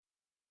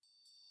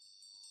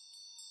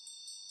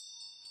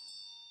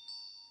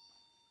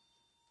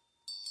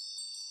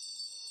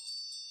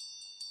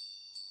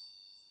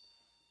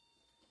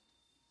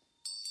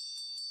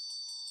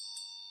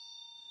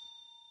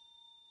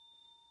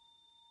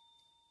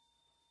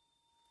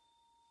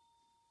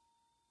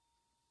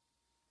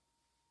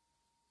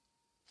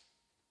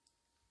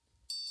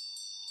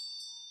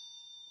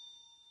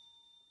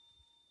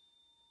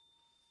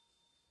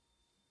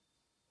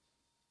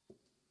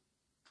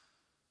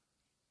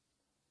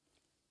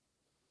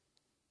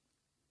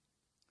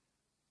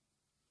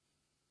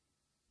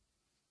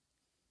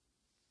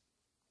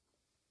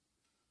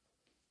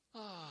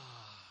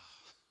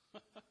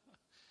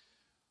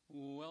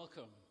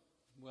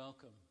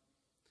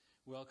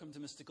Welcome to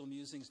Mystical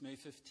Musings, May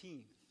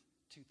 15th,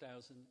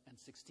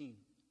 2016.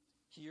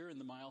 Here in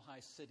the Mile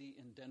High City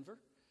in Denver,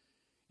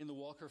 in the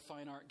Walker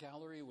Fine Art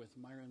Gallery with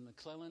Myron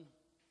McClellan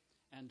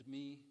and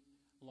me,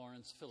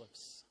 Lawrence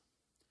Phillips.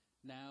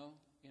 Now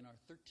in our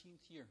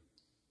 13th year.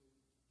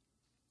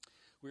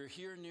 We're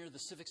here near the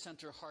Civic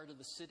Center heart of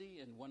the city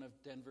in one of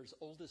Denver's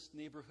oldest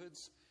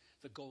neighborhoods,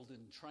 the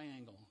Golden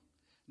Triangle,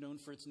 known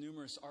for its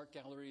numerous art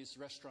galleries,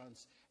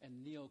 restaurants,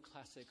 and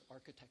neoclassic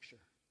architecture.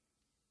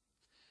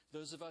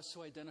 Those of us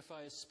who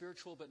identify as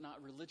spiritual but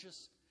not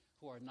religious,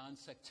 who are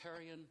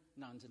non-sectarian,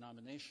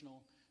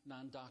 non-denominational,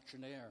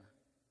 non-doctrinaire,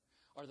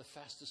 are the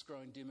fastest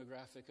growing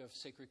demographic of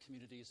sacred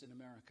communities in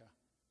America.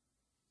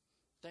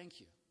 Thank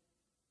you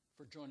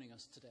for joining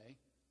us today,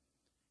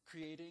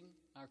 creating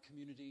our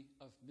community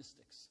of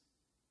mystics,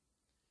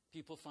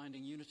 people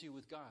finding unity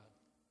with God,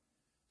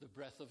 the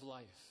breath of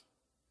life,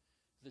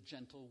 the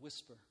gentle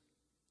whisper,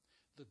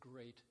 the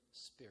Great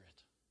Spirit.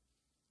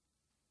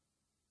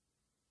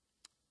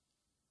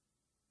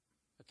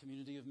 A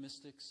community of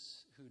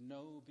mystics who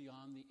know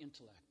beyond the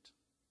intellect,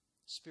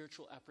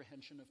 spiritual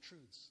apprehension of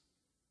truths.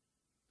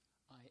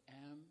 I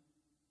am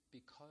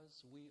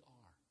because we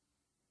are.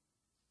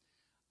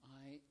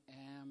 I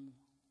am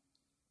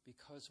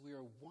because we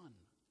are one,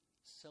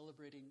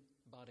 celebrating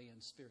body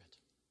and spirit.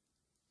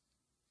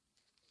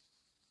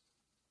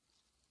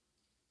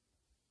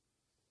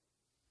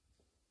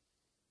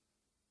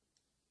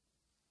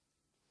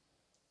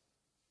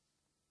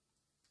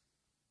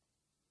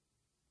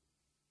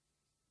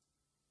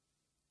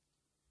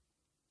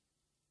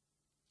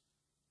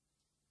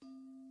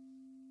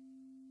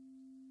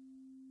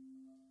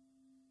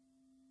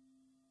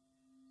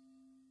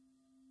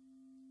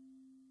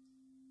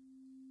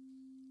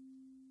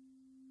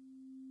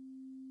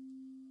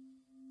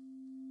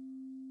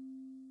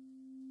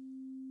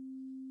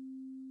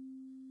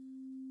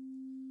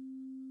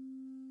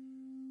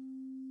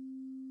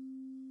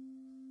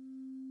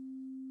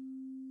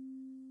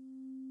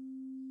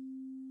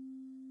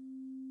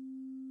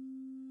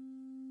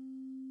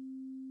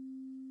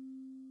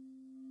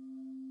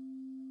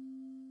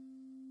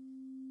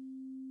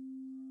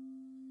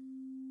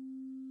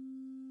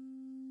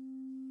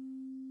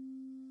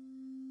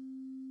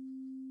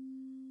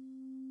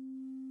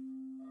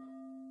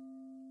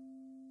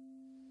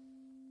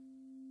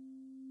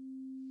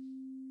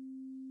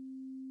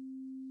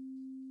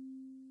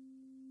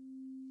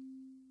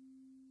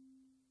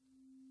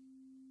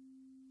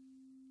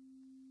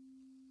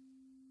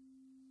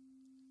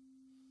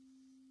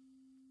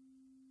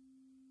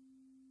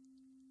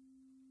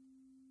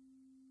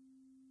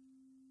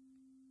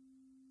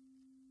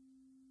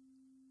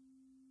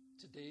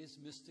 Today's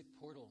mystic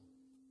portal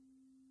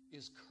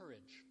is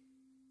courage.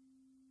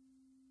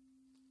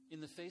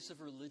 In the face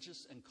of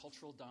religious and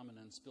cultural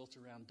dominance built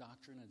around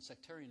doctrine and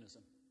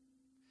sectarianism,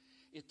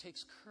 it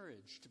takes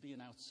courage to be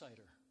an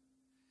outsider,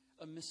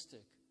 a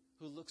mystic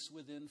who looks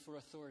within for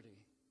authority,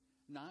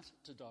 not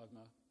to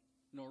dogma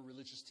nor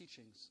religious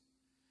teachings,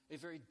 a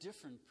very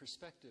different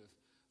perspective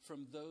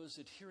from those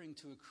adhering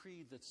to a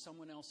creed that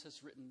someone else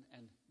has written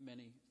and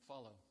many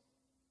follow.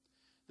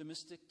 The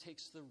mystic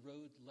takes the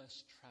road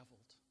less traveled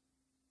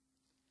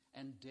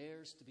and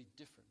dares to be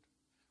different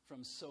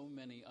from so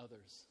many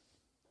others.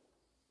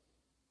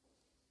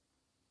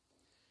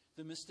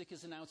 The mystic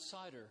is an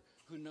outsider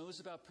who knows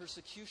about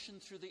persecution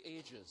through the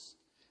ages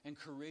and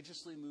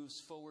courageously moves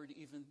forward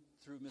even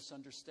through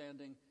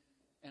misunderstanding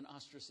and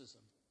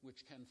ostracism,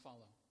 which can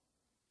follow.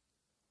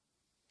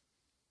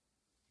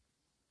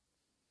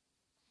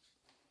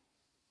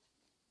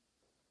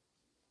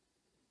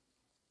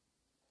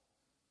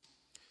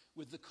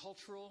 With the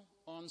cultural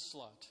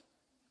onslaught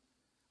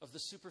of the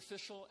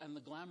superficial and the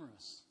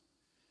glamorous,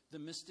 the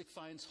mystic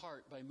finds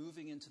heart by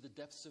moving into the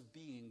depths of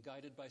being,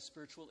 guided by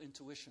spiritual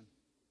intuition,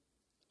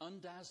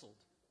 un-dazzled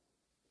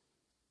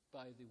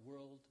by the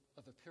world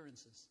of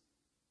appearances.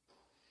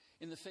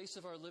 In the face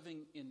of our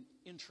living in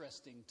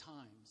interesting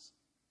times,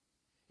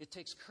 it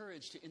takes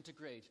courage to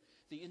integrate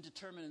the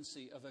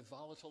indeterminacy of a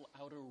volatile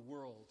outer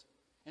world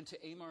and to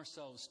aim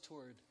ourselves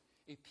toward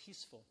a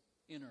peaceful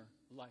inner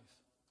life.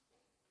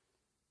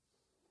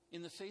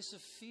 In the face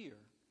of fear,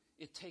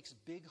 it takes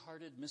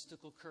big-hearted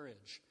mystical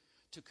courage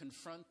to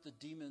confront the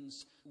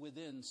demons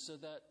within so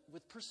that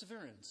with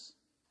perseverance,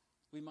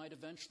 we might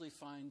eventually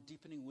find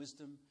deepening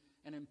wisdom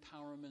and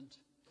empowerment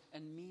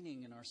and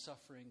meaning in our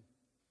suffering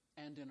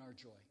and in our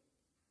joy.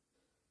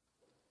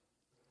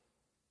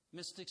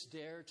 Mystics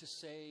dare to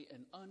say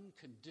an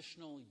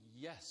unconditional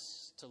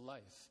yes to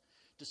life,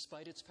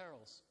 despite its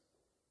perils,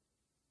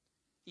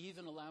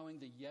 even allowing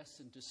the yes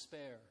in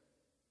despair,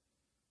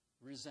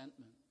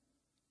 resentment,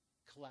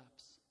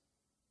 collapse.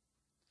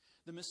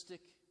 The mystic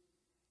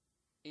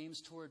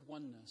aims toward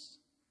oneness,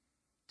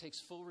 takes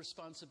full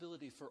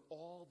responsibility for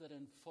all that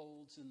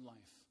unfolds in life,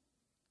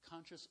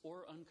 conscious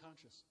or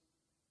unconscious,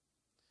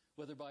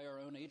 whether by our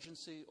own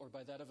agency or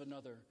by that of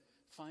another,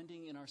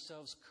 finding in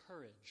ourselves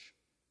courage,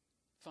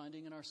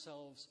 finding in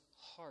ourselves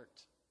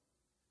heart,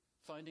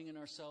 finding in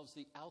ourselves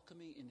the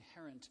alchemy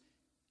inherent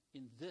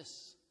in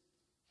this,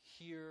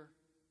 here,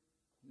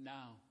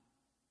 now.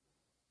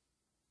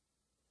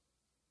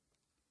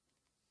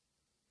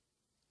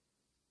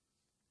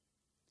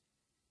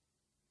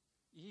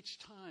 Each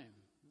time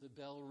the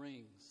bell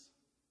rings,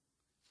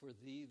 for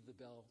thee the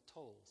bell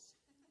tolls.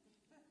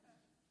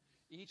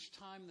 Each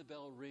time the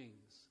bell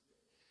rings,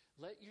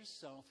 let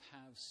yourself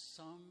have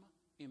some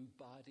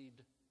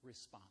embodied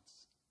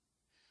response.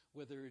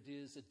 Whether it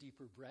is a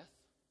deeper breath,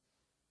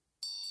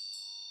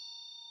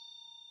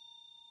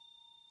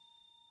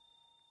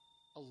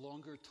 a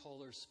longer,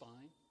 taller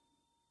spine,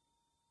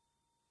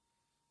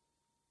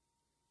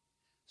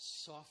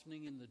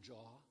 softening in the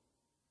jaw,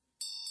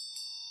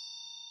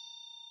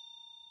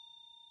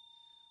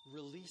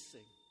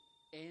 releasing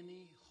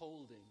any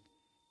holding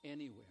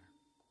anywhere.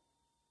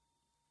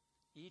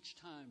 Each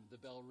time the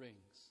bell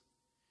rings,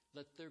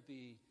 let there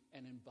be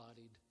an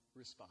embodied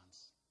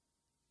response.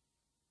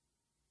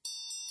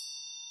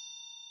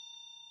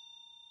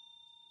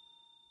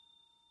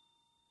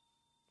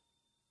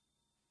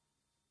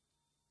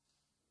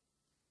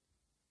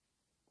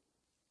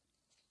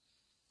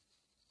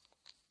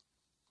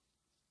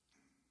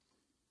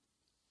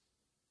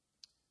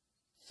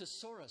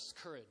 Thesaurus,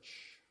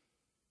 courage,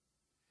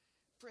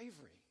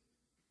 bravery,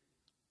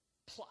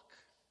 pluck,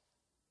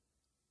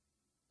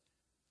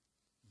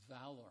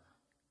 valor,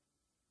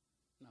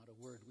 not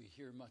a word we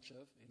hear much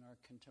of in our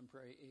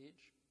contemporary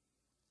age,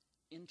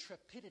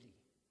 intrepidity,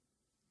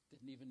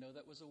 didn't even know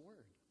that was a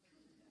word,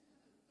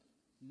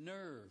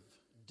 nerve,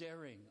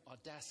 daring,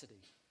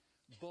 audacity,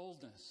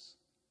 boldness,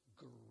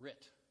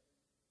 grit,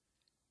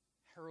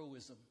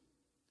 heroism,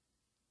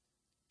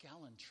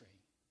 gallantry,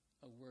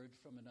 a word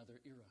from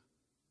another era,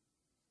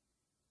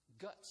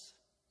 guts,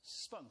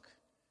 spunk,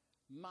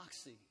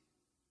 moxie,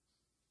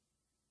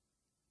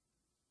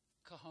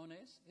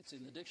 cojones, it's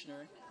in the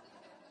dictionary.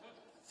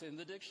 It's in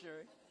the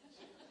dictionary.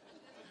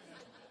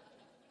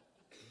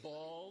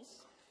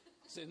 Balls,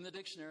 it's in the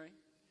dictionary.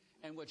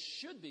 And what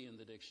should be in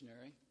the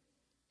dictionary,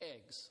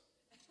 eggs.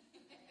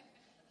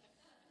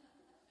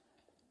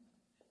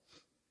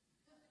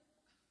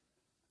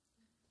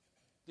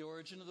 The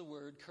origin of the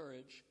word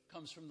courage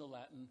comes from the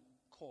Latin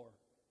cor,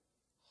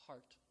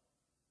 heart.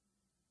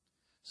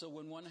 So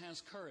when one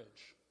has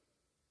courage,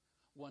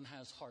 one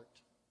has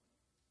heart.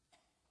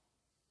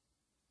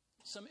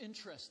 Some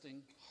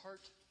interesting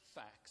heart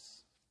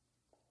facts.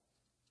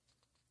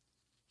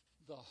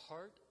 The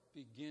heart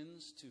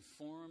begins to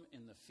form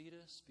in the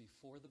fetus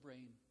before the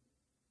brain.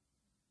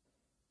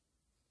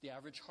 The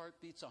average heart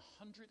beats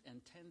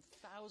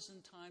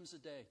 110,000 times a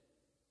day,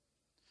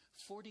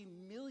 40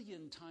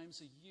 million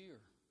times a year,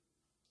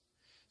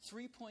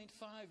 3.5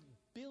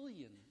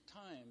 billion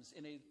times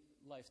in a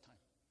lifetime.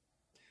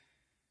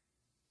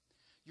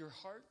 Your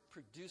heart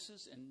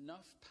produces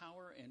enough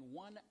power in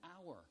 1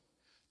 hour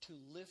to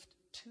lift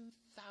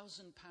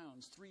 2,000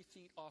 pounds 3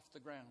 feet off the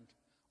ground,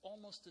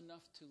 almost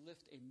enough to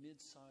lift a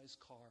mid-sized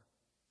car.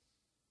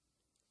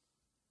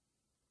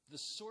 The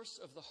source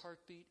of the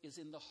heartbeat is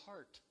in the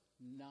heart,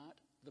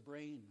 not the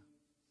brain.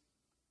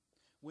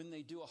 When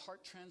they do a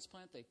heart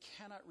transplant, they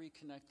cannot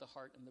reconnect the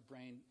heart and the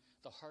brain.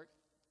 The heart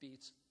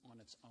beats on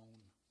its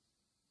own.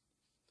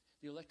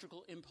 The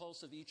electrical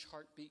impulse of each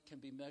heartbeat can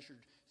be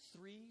measured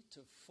 3 to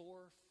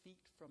 4 feet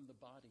from the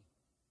body.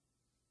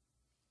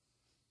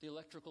 The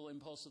electrical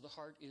impulse of the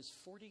heart is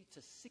 40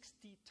 to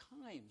 60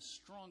 times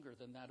stronger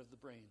than that of the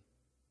brain.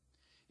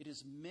 It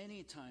is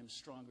many times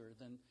stronger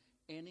than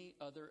any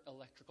other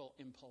electrical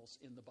impulse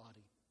in the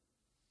body.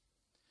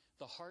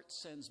 The heart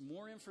sends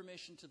more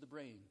information to the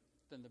brain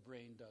than the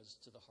brain does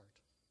to the heart.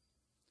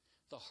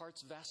 The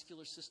heart's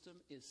vascular system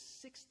is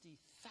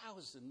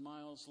 60,000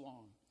 miles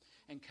long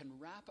and can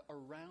wrap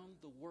around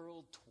the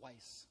world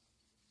twice.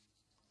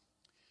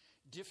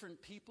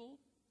 Different people,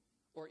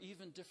 or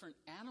even different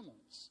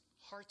animals'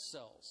 heart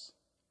cells,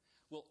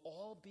 will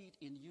all beat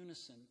in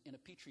unison in a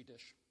petri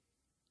dish.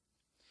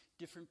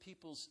 Different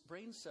people's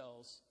brain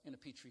cells in a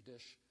petri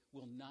dish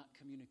will not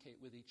communicate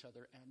with each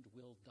other and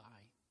will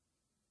die.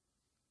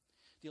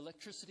 The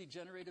electricity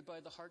generated by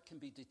the heart can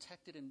be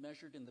detected and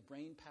measured in the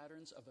brain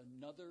patterns of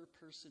another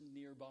person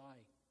nearby.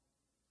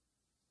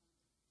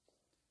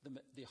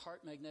 The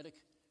heart magnetic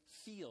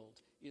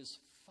field is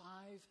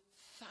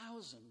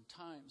 5,000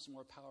 times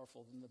more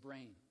powerful than the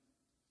brain.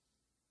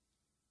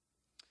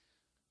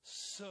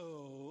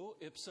 So,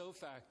 ipso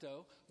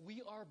facto,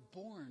 we are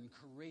born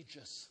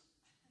courageous.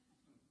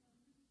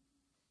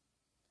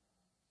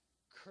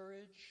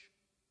 Courage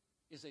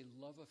is a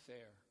love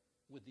affair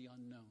with the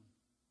unknown.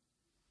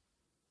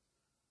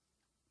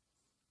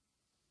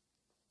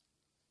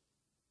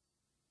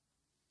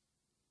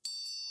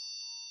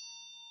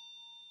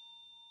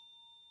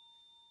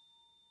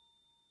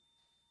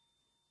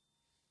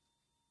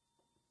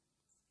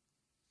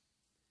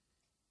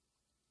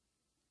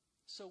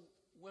 So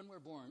when we're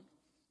born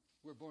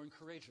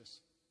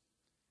courageous.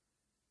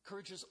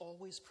 Courage is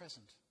always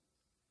present.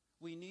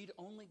 We need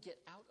only get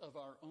out of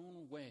our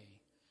own way,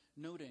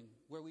 noting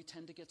where we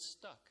tend to get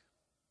stuck,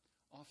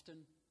 often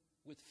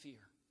with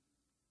fear.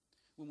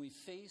 When we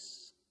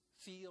face,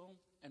 feel,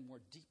 and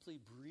more deeply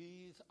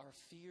breathe our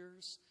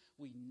fears,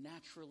 we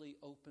naturally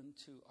open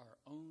to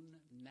our own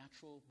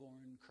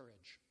natural-born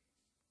courage.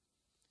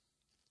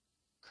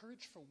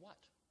 Courage for what?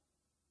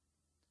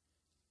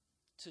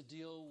 To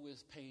deal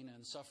with pain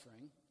and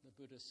suffering. The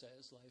Buddha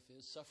says life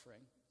is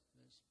suffering.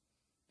 There's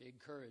big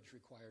courage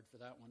required for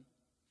that one.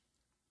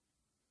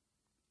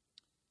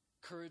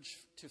 Courage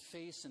to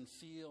face and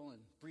feel and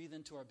breathe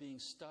into our being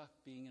stuck,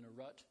 being in a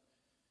rut,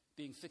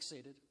 being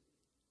fixated.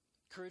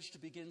 Courage to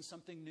begin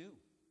something new.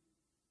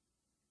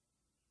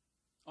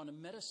 On a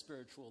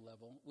meta-spiritual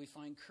level, we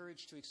find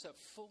courage to accept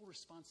full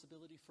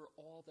responsibility for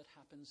all that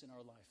happens in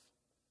our life.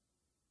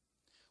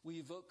 We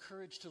evoke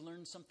courage to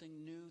learn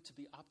something new, to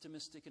be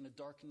optimistic in a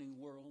darkening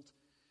world,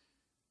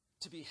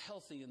 to be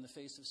healthy in the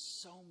face of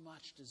so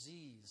much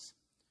disease,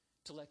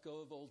 to let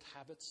go of old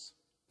habits,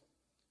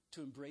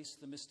 to embrace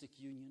the mystic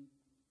union,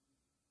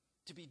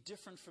 to be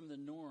different from the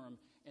norm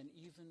and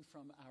even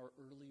from our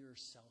earlier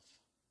self.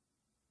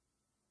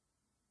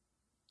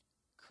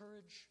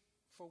 Courage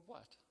for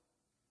what?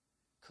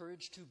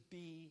 Courage to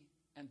be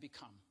and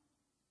become.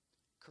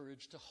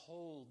 Courage to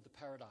hold the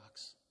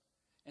paradox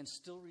and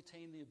still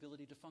retain the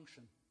ability to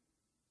function.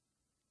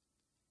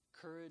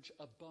 Courage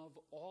above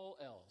all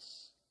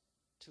else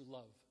to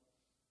love.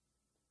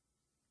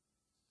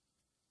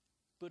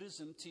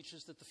 Buddhism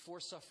teaches that the four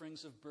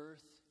sufferings of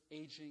birth,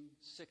 aging,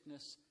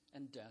 sickness,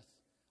 and death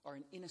are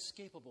an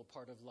inescapable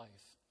part of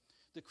life.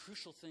 The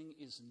crucial thing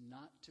is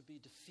not to be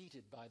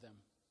defeated by them.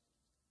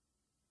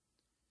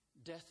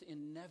 Death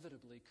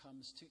inevitably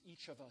comes to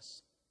each of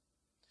us,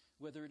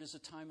 whether it is a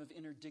time of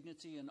inner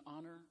dignity and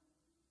honor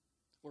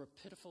or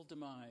a pitiful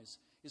demise,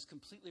 is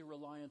completely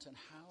reliant on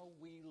how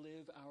we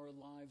live our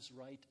lives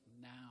right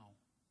now,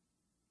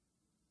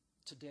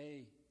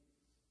 today.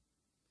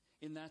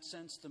 In that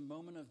sense, the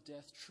moment of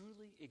death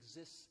truly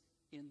exists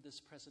in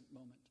this present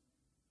moment.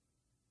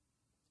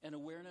 An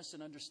awareness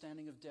and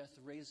understanding of death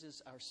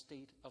raises our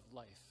state of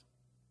life.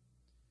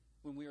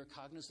 When we are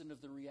cognizant of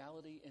the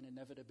reality and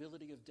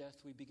inevitability of death,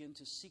 we begin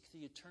to seek the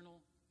eternal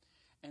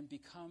and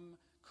become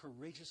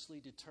courageously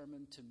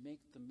determined to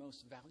make the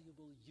most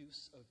valuable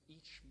use of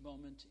each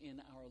moment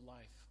in our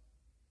life.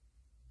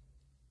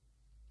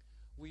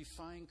 We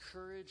find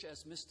courage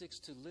as mystics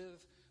to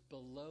live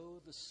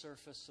below the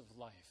surface of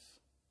life,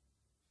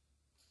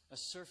 a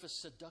surface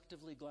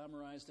seductively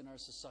glamorized in our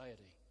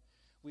society.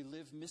 We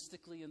live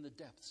mystically in the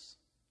depths,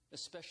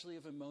 especially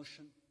of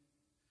emotion,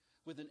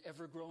 with an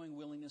ever-growing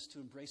willingness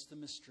to embrace the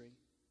mystery,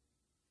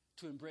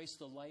 to embrace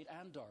the light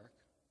and dark,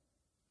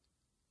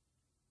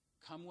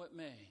 come what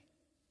may,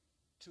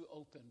 to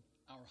open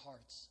our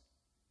hearts.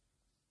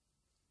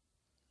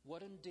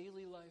 What in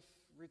daily life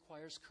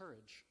requires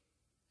courage?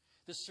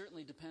 This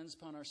certainly depends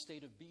upon our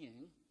state of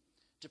being.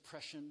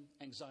 Depression,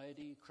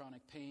 anxiety,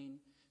 chronic pain,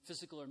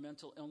 physical or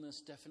mental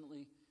illness,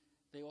 definitely,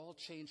 they all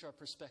change our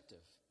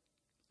perspective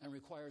and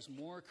requires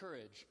more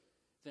courage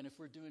than if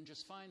we're doing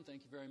just fine,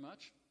 thank you very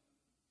much.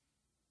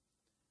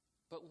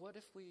 But what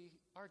if we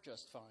are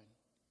just fine?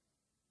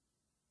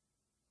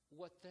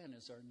 What then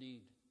is our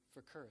need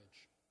for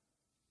courage?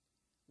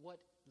 What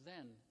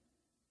then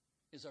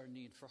is our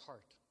need for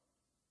heart?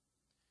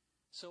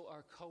 So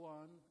our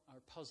koan, our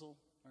puzzle,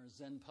 our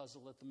Zen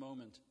puzzle at the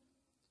moment,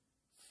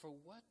 for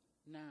what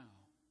now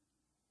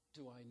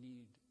do I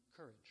need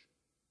courage?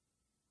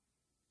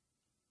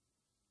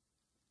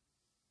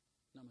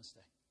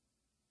 Namaste.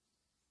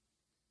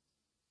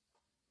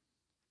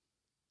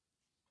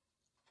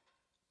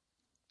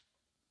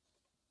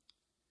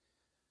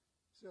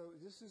 So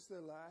this is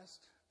the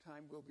last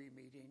time we'll be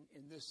meeting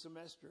in this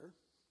semester.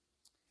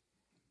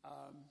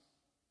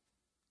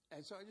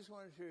 And so I just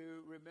wanted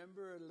to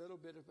remember a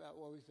little bit about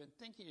what we've been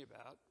thinking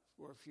about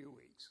for a few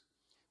weeks.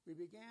 We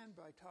began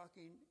by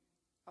talking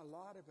a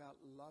lot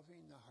about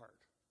loving the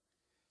heart,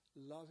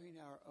 loving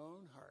our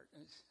own heart.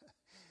 And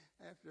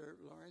after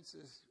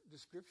Lawrence's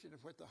description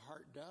of what the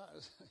heart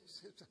does,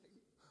 it's like,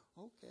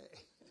 okay,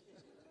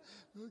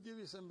 we'll give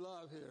you some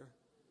love here.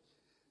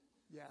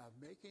 Yeah,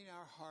 making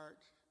our heart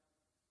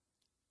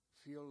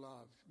feel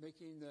loved,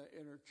 making the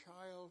inner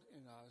child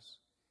in us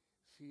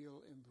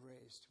feel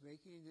embraced,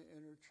 making the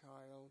inner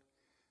child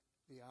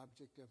the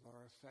object of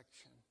our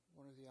affection,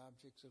 one of the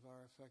objects of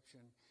our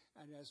affection.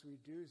 And as we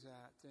do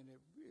that, then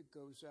it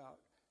goes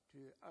out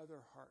to other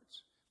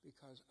hearts,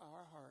 because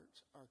our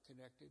hearts are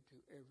connected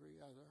to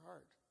every other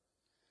heart.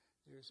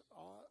 There's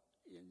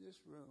in this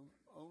room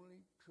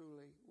only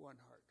truly one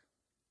heart.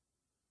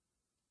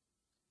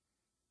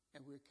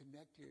 And we're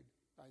connected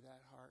by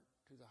that heart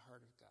to the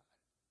heart of God.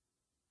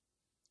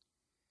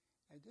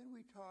 And then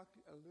we talked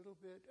a little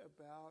bit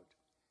about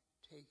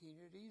taking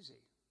it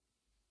easy,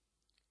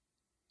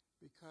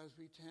 because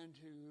we tend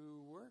to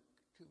work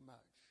too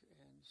much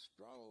and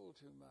struggle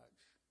too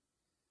much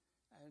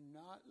and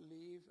not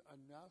leave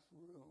enough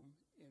room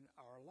in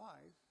our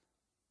life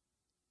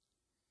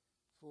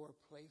for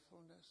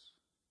playfulness,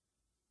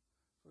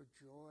 for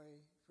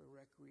joy, for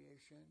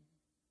recreation.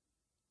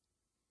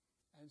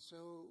 And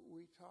so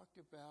we talked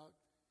about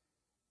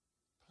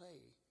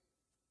play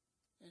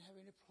and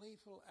having a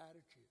playful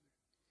attitude.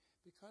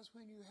 Because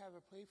when you have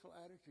a playful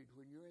attitude,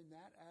 when you're in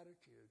that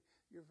attitude,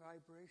 your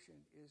vibration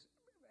is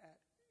at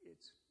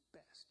its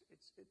best.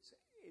 It's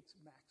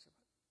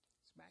maximum.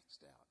 It's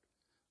maxed out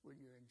when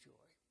you're in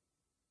joy.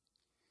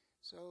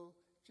 So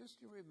just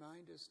to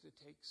remind us to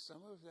take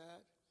some of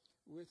that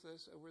with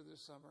us over the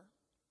summer,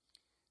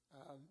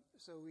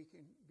 so we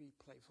can be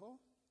playful,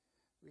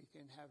 we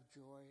can have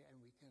joy, and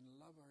we can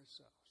love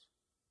ourselves.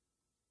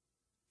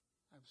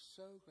 I'm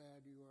so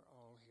glad you are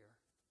all here.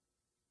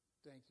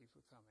 Thank you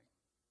for coming.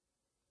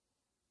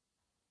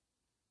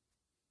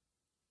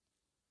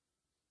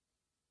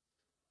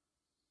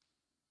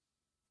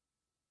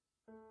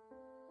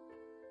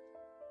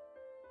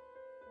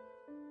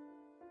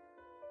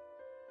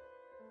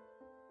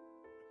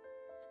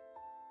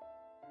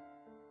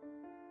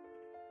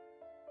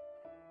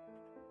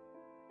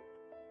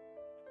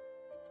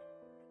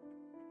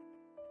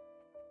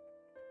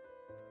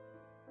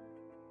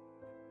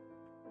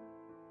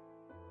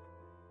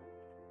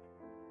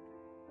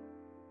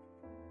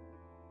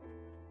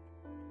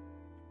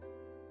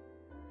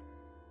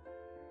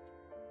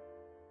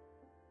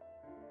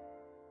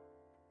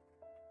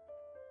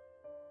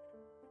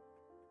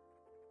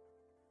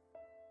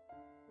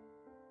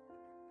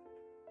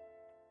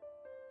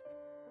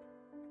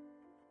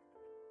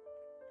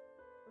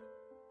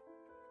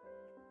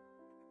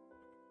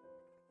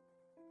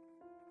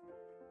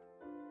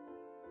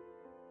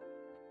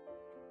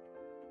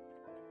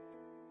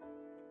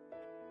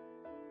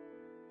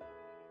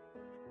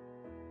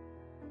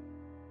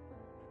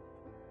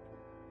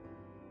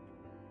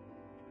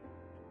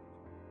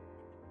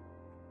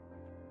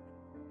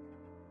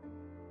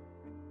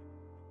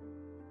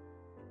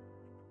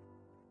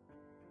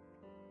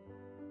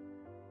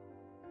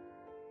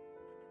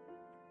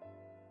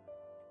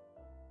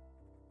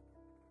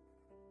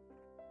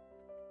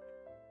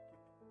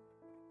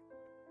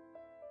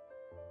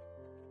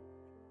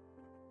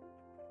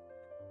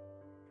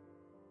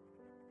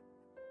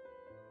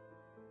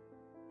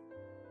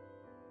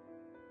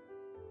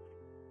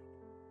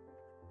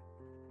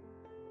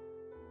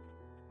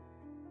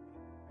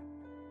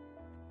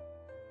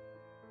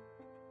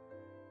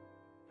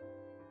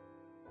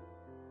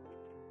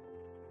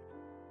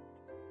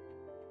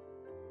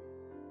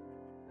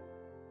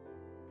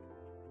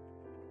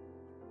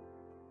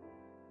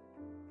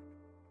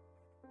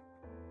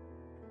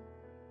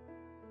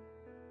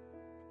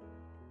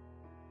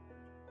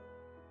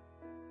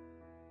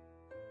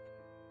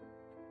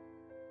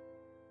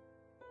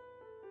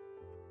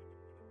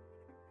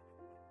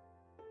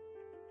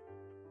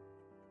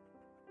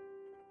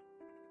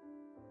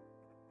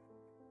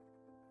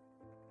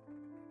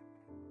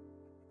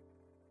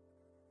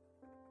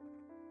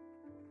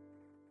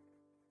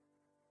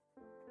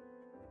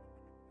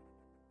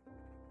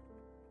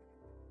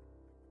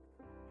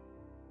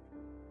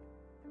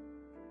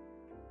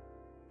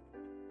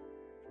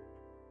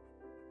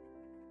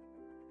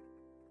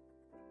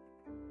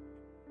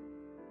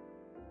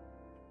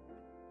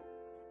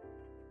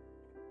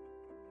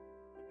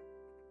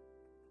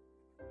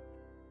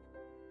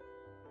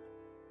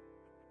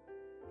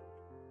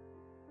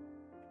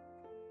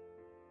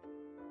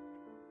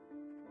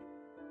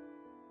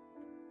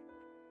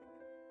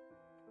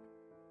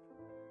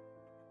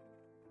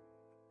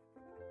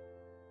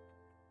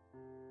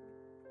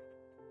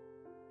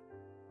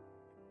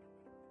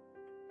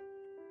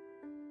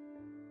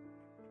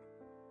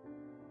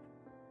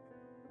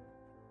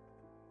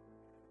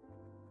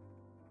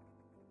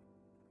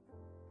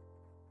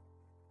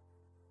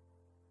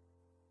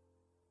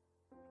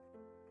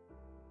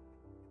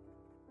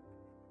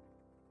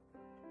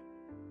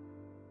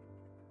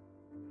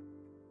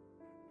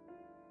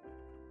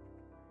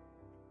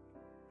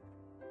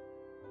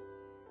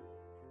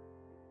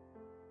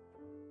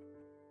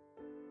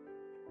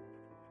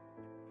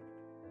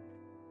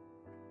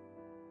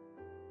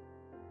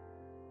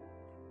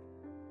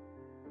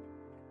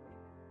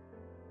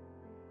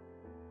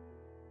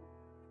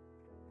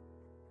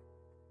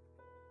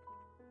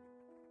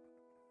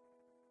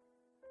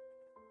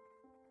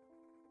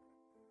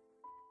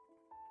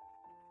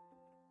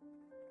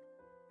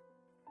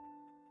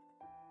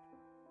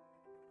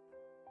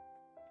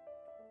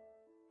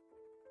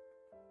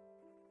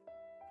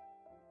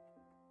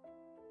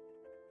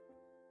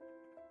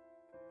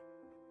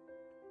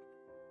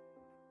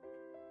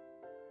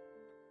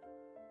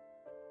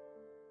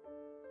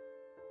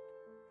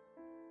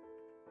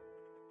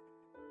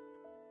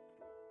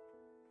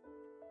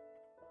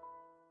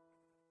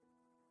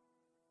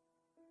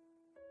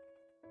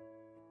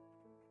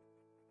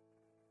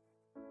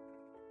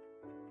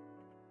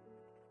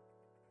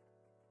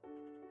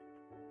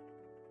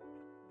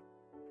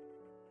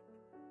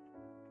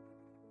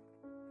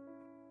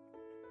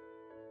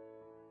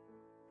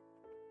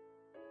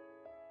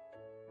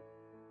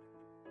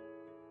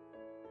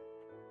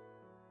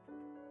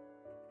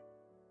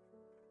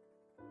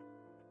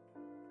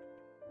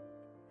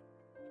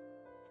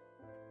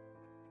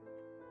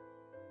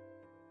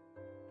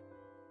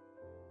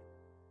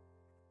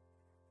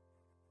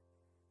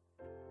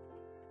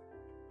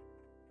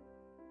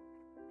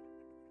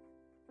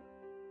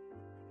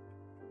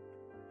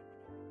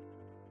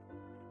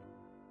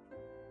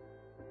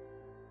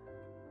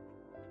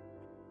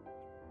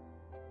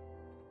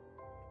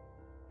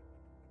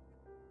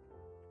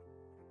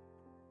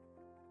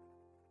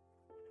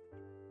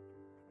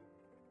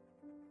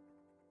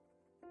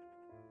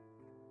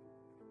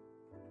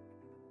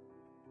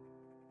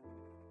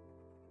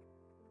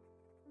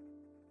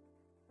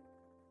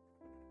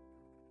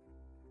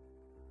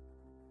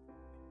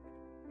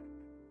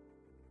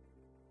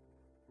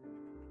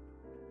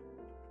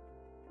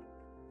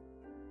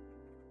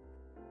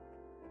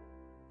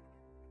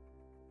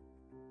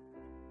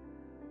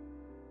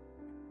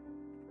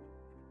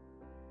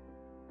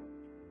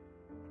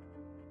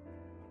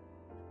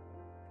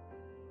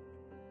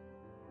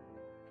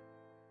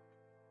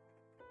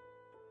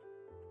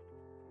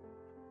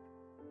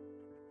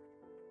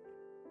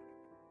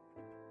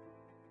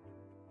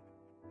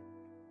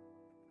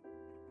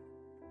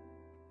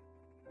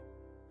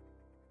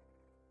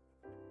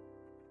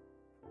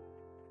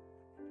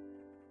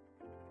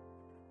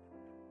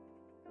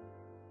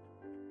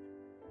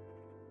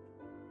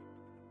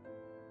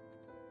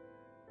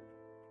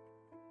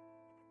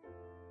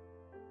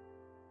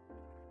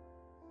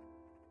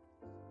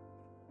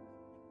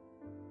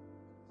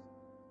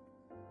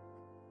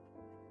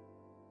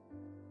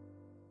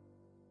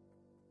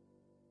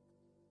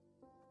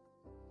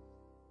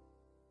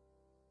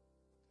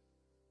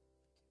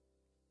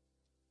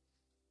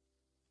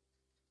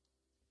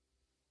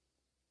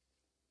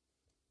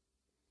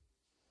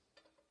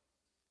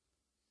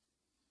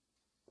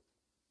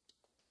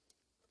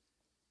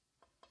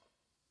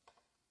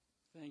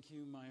 Thank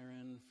you,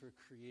 Myron, for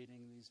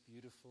creating these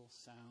beautiful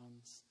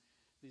sounds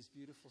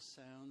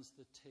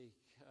that take,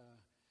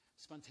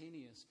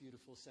 spontaneous,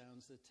 beautiful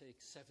sounds that take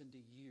 70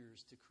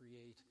 years to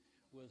create,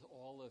 with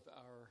all of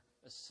our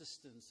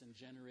assistance in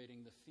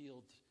generating the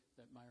field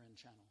that Myron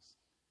channels.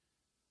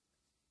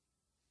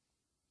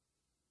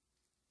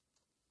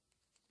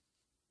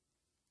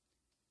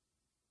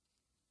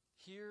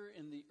 Here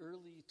in the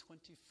early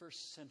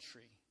 21st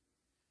century,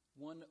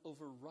 one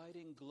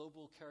overriding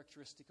global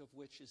characteristic of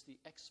which is the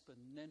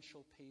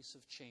exponential pace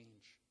of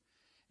change,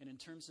 and in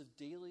terms of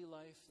daily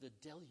life, the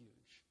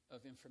deluge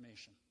of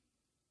information.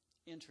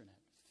 Internet,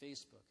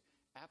 Facebook,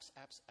 apps,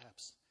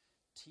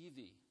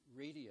 TV,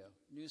 radio,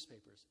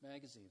 newspapers,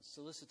 magazines,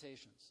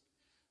 solicitations,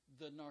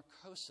 the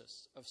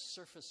narcosis of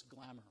surface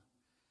glamour,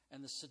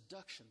 and the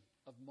seduction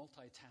of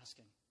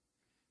multitasking,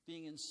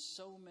 being in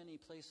so many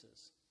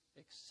places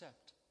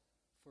except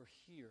for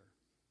here,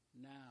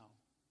 now,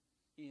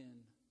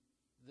 in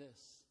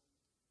this.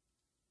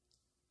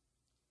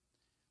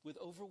 With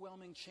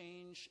overwhelming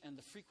change and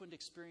the frequent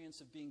experience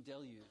of being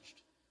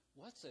deluged,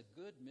 what's a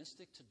good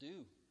mystic to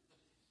do?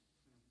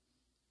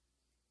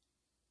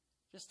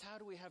 Just how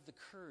do we have the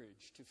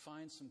courage to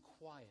find some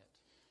quiet,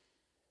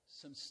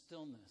 some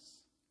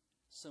stillness,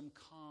 some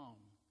calm,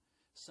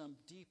 some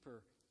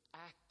deeper,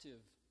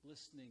 active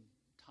listening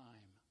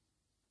time,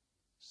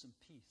 some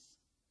peace?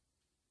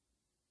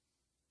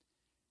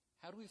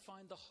 How do we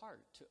find the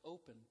heart to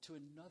open to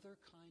another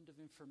kind of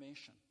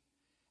information,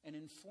 an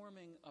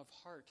informing of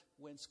heart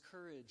whence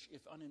courage,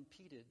 if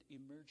unimpeded,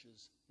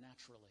 emerges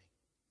naturally?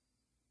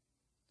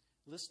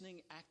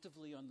 Listening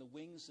actively on the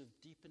wings of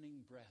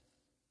deepening breath.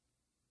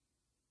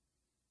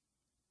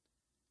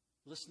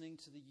 Listening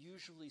to the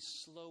usually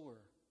slower,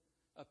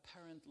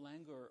 apparent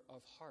languor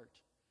of heart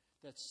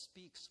that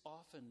speaks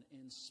often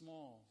in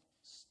small,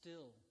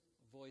 still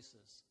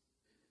voices,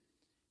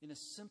 in a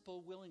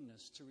simple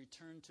willingness to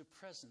return to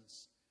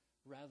presence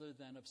rather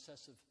than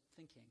obsessive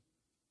thinking.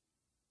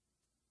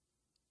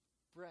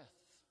 Breath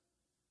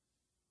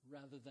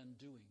rather than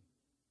doing.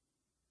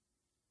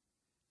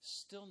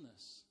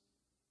 Stillness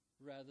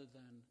rather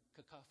than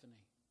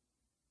cacophony.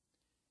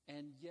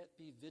 And yet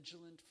be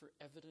vigilant for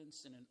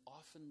evidence in an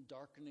often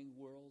darkening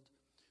world,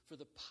 for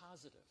the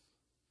positive,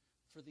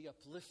 for the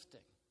uplifting,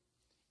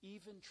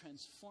 even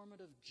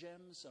transformative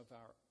gems of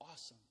our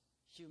awesome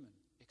human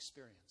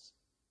experience.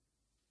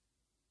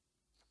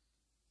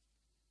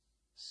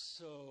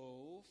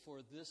 So, for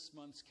this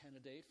month's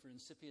candidate for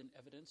incipient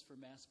evidence for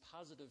mass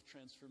positive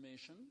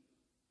transformation,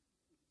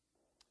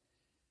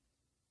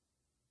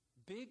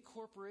 big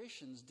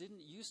corporations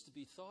didn't used to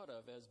be thought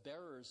of as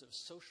bearers of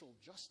social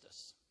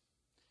justice,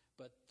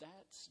 but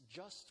that's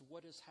just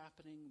what is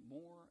happening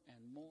more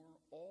and more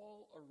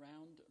all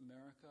around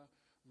America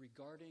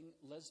regarding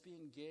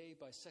lesbian, gay,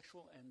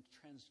 bisexual, and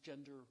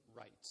transgender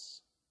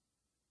rights.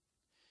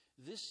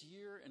 This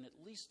year, in at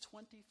least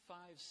 25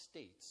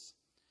 states,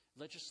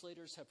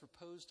 legislators have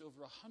proposed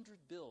over 100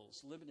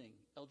 bills limiting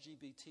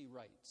LGBT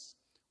rights,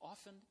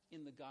 often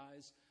in the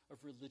guise of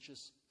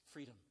religious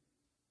freedom.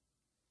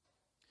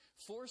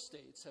 4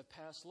 states have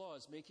passed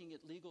laws making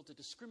it legal to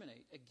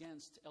discriminate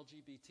against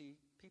LGBT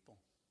people.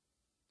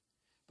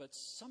 But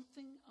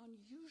something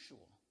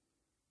unusual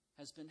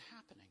has been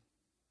happening,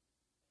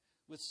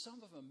 with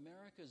some of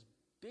America's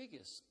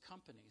biggest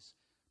companies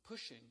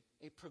pushing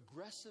a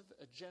progressive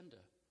agenda,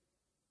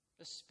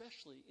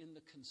 especially in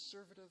the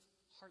conservative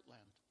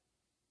heartland.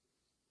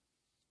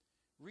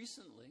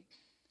 Recently,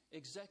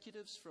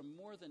 executives from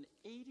more than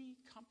 80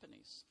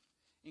 companies,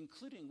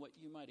 including what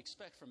you might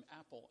expect from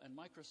Apple and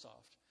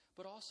Microsoft,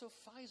 but also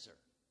Pfizer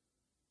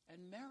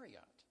and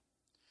Marriott,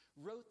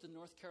 wrote the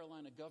North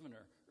Carolina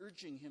governor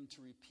urging him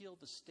to repeal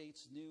the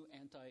state's new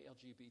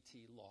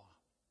anti-LGBT law.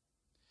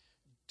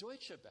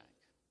 Deutsche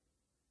Bank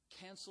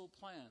canceled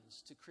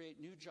plans to create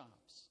new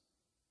jobs.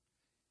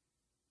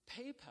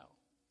 PayPal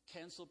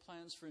canceled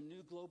plans for a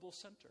new global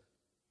center.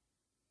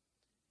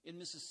 In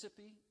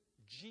Mississippi,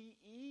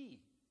 GE,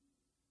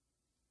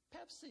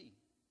 Pepsi,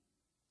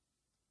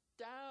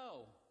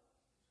 Dow.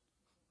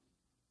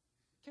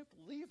 Can't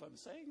believe I'm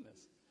saying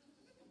this.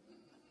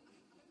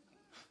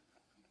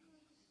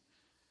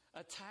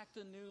 Attacked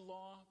the new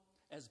law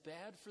as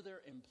bad for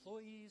their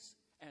employees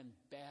and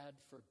bad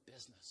for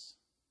business.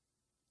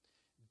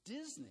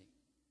 Disney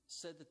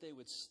said that they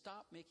would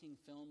stop making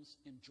films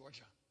in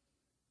Georgia.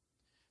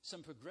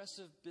 Some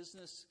progressive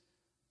businesses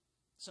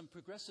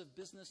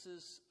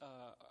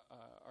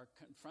are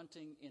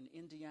confronting in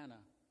Indiana,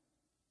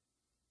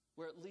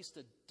 where at least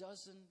a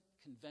dozen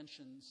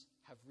conventions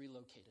have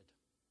relocated.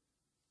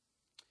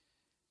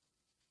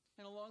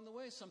 And along the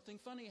way, something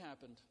funny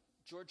happened.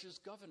 Georgia's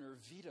governor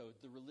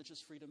vetoed the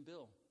religious freedom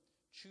bill,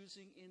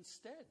 choosing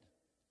instead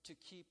to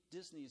keep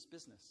Disney's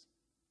business.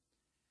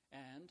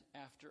 And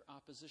after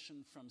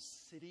opposition from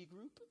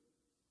Citigroup,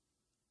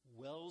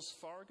 Wells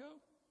Fargo,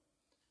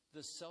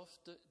 the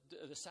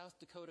South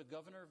Dakota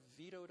governor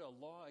vetoed a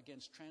law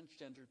against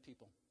transgendered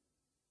people.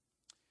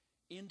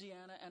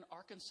 Indiana and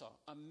Arkansas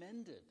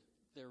amended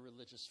their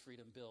religious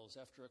freedom bills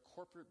after a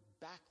corporate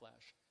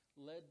backlash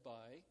led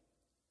by,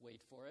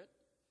 wait for it,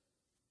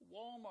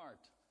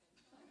 Walmart.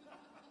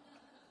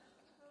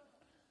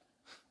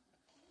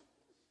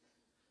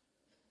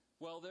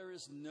 While there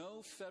is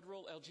no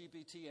federal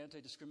LGBT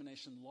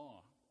anti-discrimination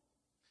law,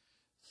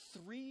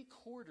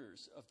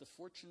 3/4 of the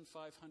Fortune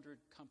 500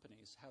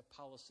 companies have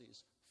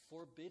policies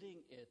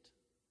forbidding it,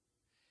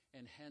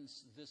 and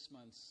hence this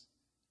month's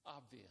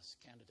obvious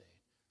candidate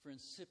for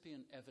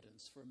incipient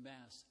evidence for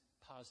mass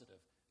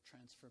positive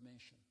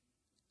transformation.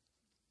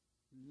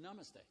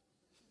 Namaste.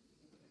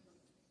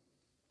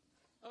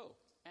 Oh,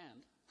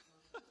 and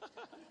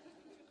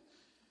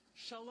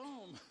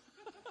shalom.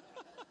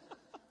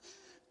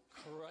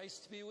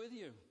 Christ be with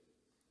you.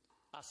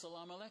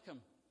 Assalamu alaikum.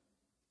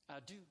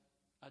 Adieu.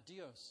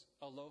 Adios.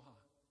 Aloha.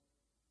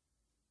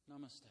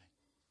 Namaste.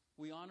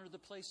 We honor the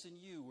place in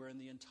you wherein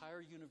the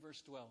entire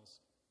universe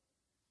dwells.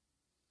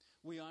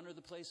 We honor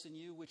the place in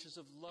you which is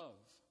of love,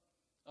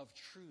 of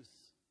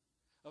truth,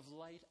 of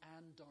light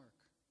and dark,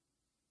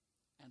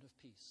 and of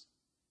peace.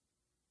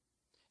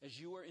 As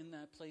you are in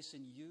that place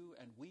in you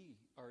and we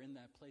are in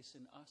that place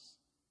in us,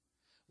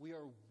 we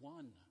are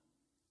one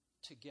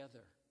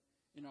together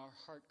in our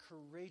heart,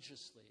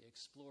 courageously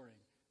exploring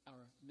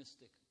our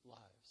mystic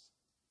lives.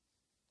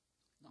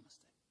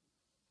 Namaste.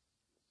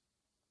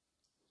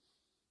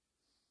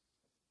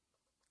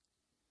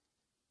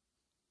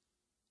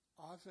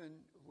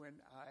 Often when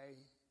I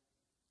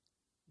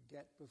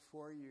get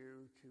before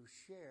you to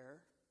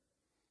share,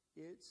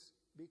 it's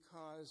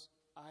because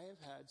I have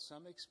had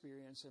some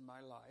experience in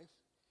my life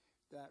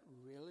that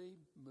really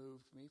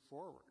moved me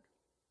forward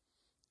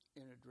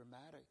in a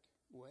dramatic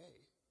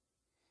way.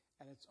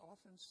 And it's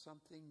often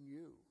something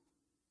new.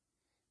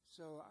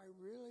 So I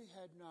really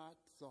had not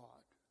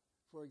thought,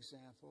 for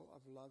example,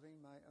 of loving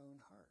my own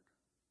heart.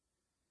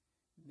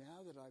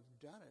 Now that I've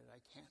done it, I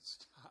can't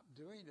stop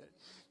doing it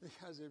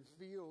because it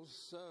feels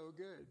so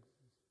good.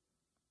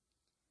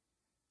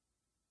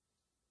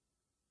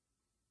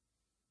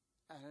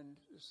 And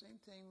the same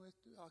thing with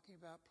talking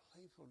about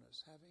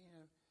playfulness,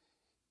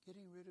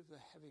 getting rid of the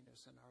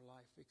heaviness in our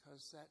life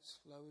because that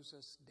slows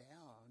us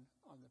down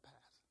on the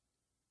path.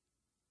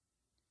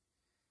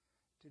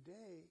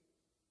 Today,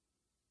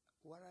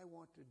 what I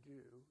want to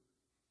do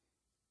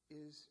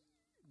is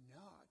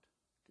not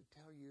to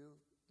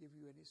give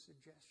you any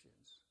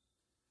suggestions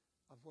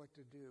of what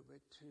to do,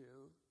 but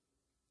to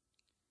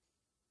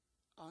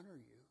honor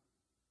you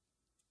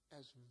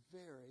as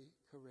very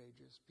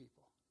courageous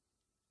people.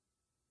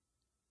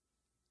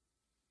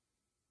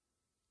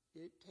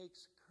 It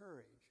takes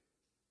courage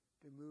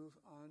to move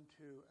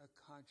onto a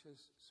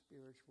conscious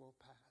spiritual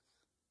path.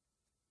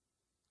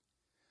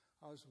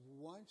 Because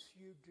once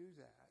you do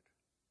that,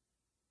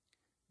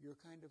 you're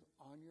kind of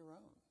on your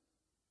own.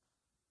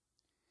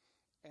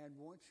 And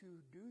once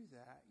you do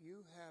that,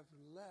 you have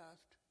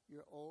left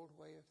your old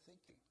way of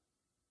thinking.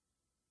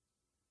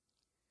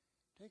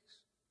 It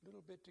takes a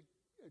little bit to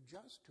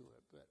adjust to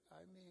it, but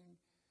I mean,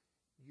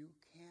 you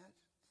can't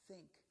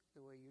think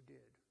the way you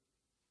did.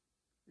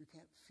 You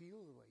can't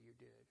feel the way you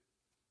did.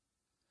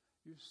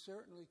 You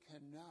certainly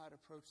cannot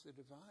approach the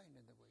divine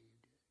in the way you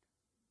did.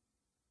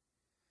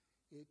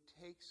 It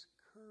takes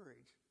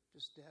courage to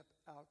step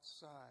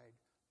outside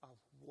of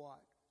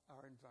what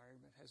our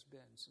environment has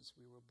been since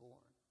we were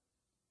born.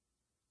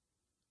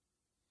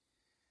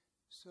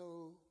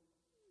 So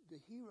the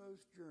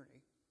hero's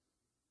journey,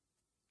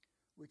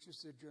 which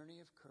is the journey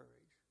of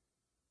courage,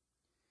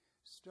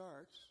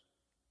 starts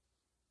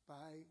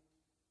by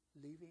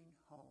leaving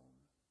home.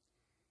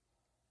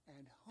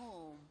 And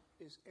home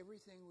is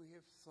everything we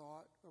have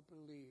thought or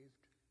believed,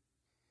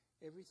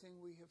 everything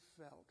we have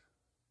felt.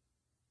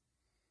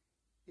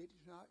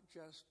 It's not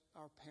just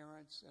our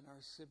parents and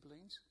our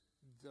siblings,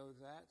 though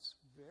that's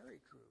very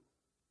true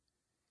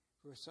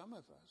for some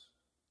of us,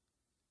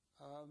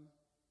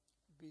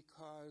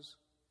 because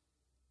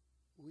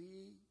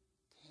we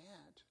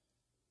can't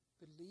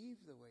believe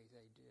the way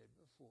they did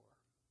before.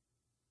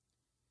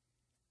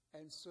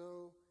 And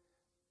so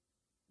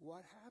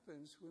what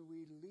happens when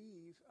we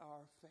leave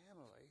our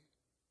family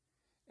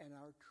and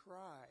our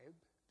tribe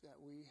that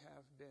we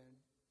have been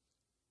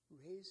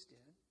raised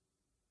in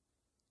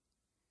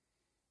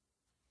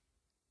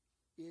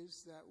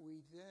is that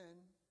we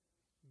then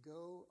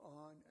go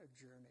on a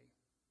journey.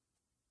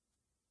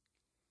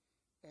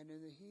 And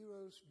in the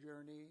hero's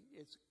journey,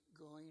 it's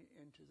going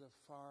into the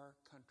far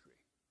country.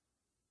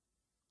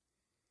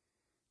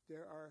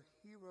 There are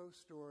hero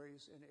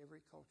stories in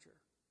every culture.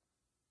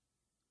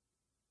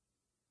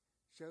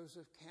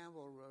 Joseph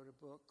Campbell wrote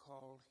a book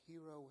called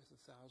Hero with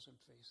 1,000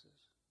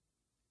 Faces.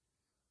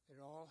 It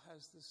all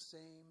has the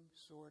same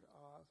sort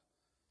of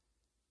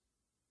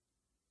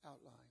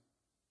outline.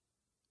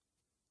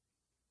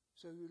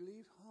 So you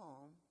leave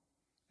home,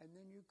 and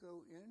then you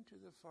go into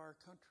the far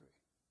country.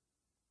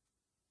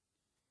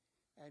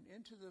 And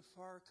into the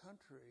far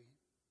country,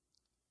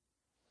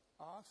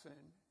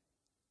 often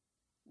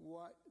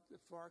what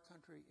the far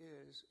country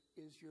is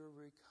you're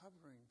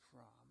recovering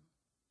from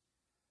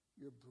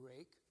your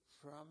break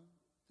from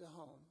the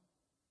home,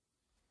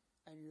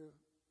 and you're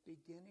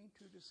beginning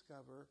to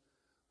discover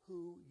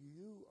who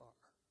you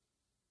are.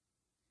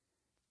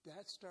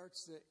 That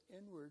starts the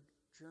inward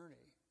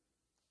journey.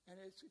 And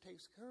it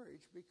takes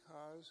courage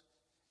because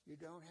you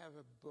don't have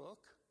a book,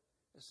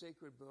 a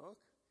sacred book.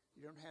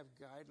 You don't have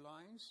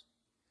guidelines.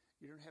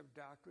 You don't have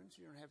doctrines.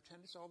 You don't have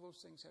tenets, all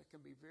those things that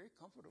can be very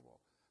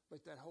comfortable,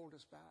 but that hold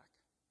us back.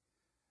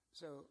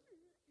 So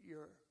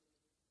you're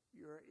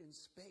in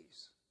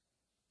space,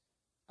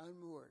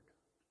 unmoored.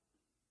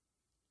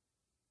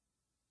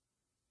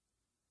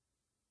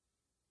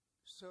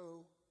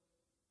 So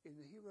in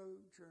the hero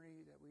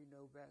journey that we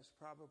know best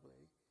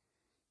probably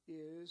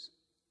is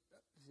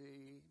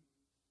the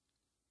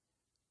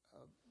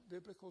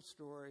biblical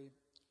story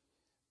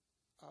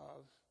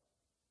of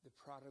the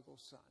prodigal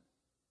son.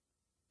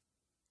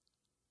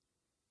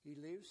 He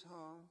leaves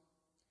home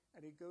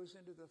and he goes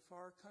into the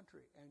far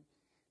country. And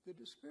the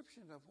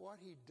description of what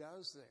he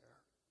does there,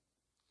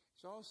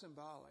 it's all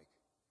symbolic,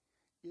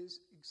 is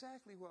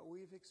exactly what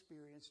we've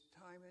experienced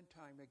time and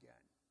time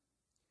again,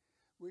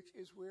 which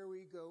is where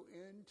we go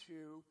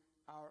into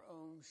our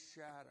own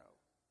shadow.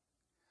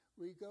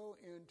 We go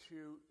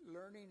into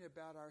learning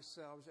about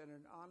ourselves in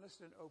an honest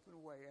and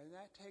open way, and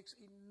that takes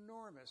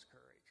enormous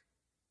courage.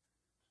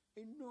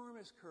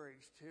 Enormous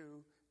courage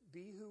to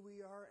be who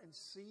we are and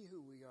see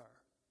who we are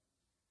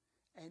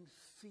and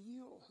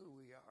feel who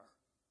we are.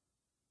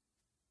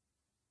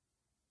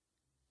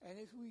 And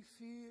if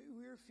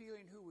we're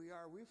feeling who we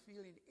are, we're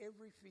feeling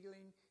every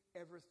feeling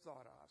ever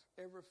thought of,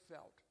 ever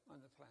felt on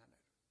the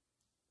planet.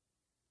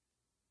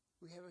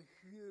 We have a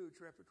huge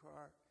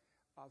repertoire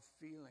of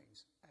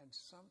feelings, and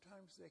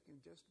sometimes they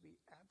can just be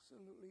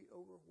absolutely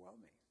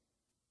overwhelming.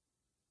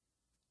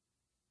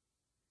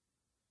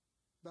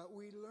 But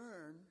we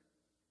learn,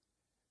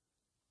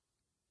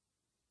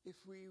 if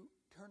we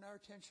turn our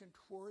attention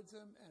toward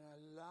them and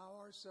allow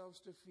ourselves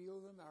to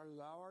feel them,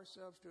 allow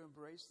ourselves to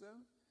embrace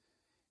them,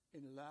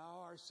 and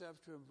allow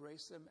ourselves to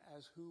embrace them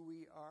as who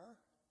we are,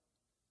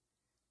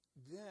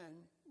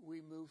 then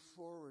we move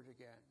forward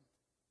again.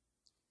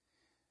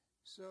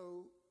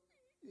 So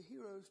the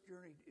hero's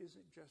journey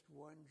isn't just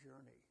one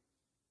journey.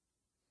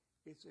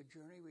 It's a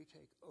journey we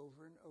take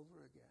over and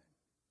over again.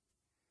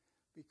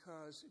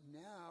 Because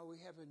now we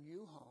have a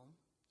new home,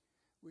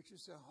 which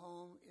is a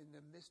home in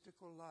the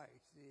mystical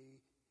light,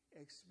 the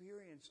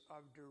experience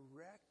of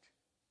direct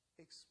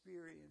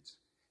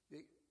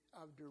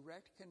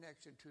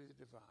connection to the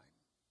divine.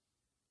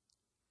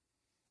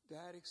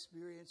 That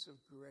experience of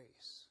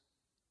grace,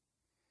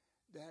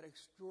 that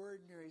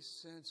extraordinary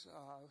sense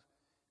of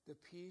the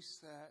peace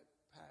that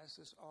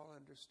passes all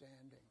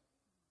understanding,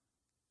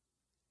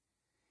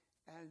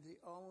 and the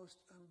almost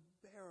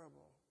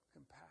unbearable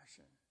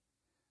compassion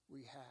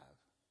we have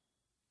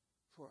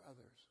for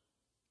others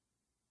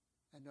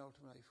and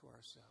ultimately for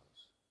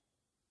ourselves.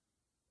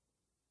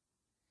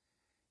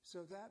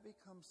 So that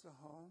becomes the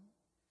home,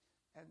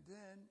 and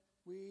then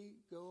we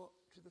go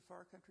to the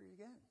far country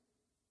again.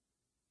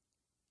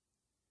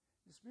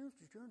 The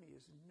spiritual journey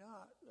is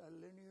not a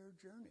linear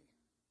journey.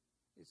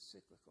 It's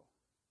cyclical.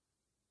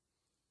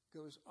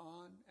 Goes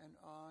on and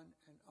on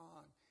and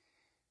on.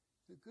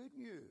 The good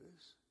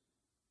news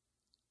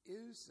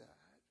is that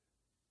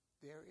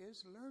there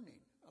is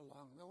learning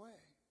along the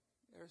way.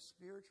 There's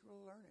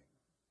spiritual learning,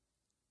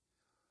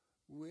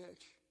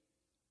 which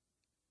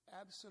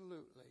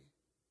absolutely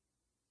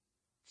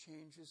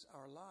changes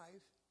our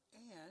life,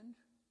 and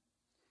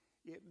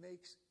it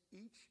makes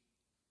each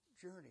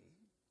journey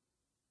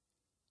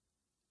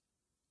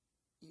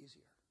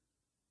easier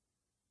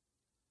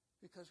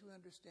because we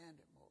understand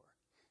it more.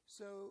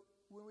 So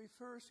when we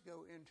first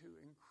go into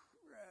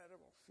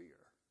incredible fear,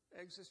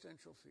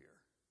 existential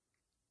fear,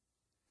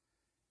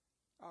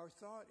 our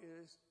thought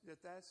is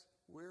that that's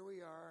where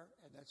we are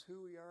and that's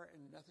who we are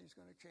and nothing's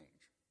going to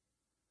change.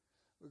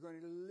 We're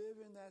going to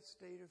live in that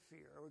state of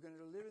fear. We're going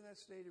to live in that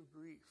state of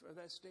grief or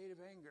that state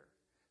of anger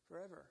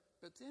forever.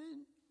 But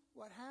then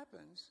what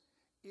happens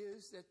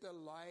is that the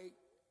light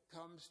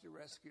comes to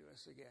rescue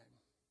us again,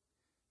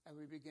 and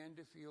we begin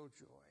to feel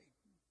joy.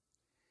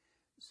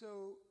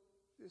 So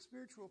the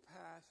spiritual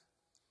path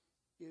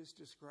is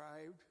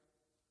described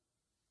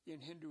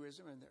in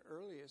Hinduism and the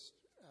earliest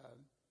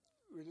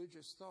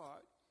religious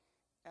thought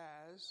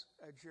as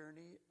a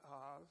journey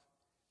of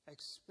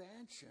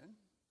expansion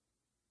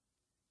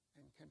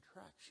and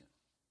contraction.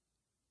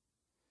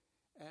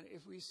 And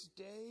if we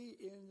stay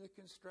in the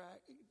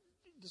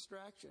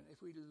distraction,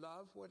 if we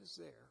love what is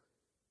there,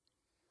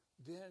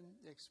 then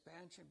the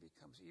expansion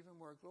becomes even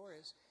more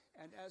glorious.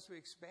 And as we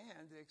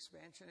expand, the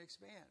expansion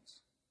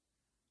expands.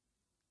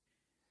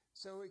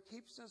 So it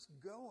keeps us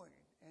going,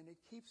 and it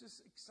keeps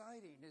us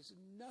exciting. There's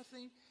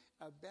nothing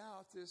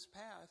about this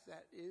path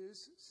that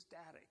is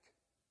static.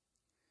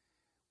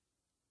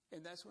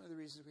 And that's one of the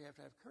reasons we have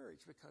to have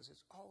courage, because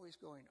it's always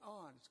going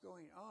on. It's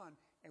going on,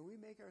 and we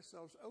make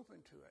ourselves open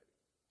to it.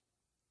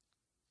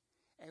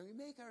 And we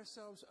make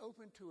ourselves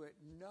open to it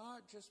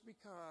not just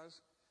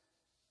because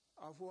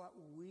of what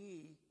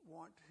we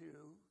want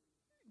to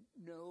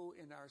know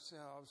in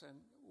ourselves and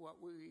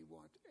what we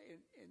want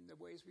in the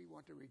ways we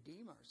want to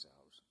redeem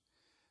ourselves,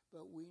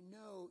 But we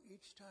know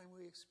each time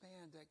we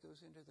expand, that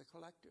goes into the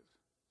collective.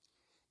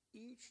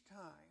 Each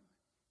time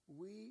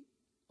we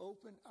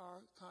open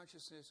our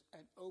consciousness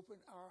and open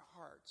our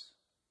hearts,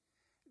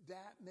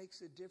 that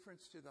makes a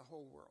difference to the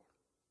whole world.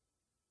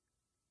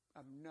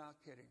 I'm not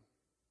kidding.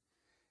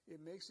 It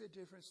makes a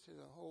difference to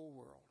the whole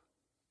world.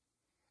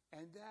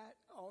 And that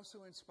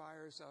also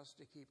inspires us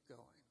to keep going.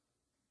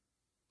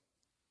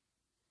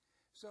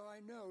 So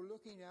I know,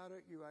 looking out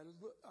at you,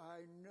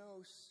 I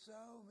know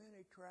so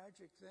many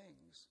tragic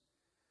things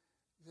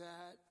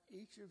that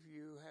each of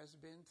you has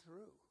been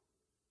through.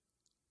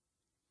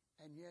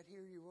 And yet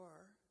here you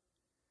are,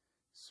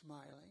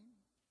 smiling,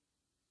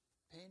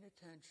 paying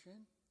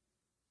attention,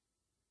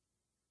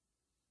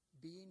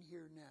 being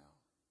here now.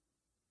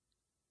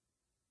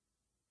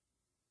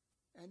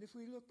 And if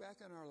we look back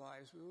on our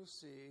lives, we will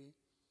see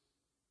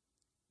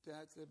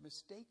that the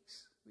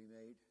mistakes we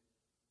made,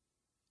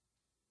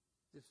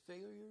 the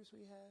failures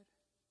we had,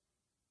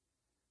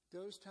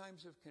 those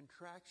times of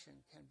contraction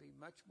can be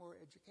much more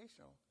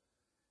educational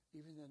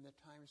even than the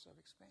times of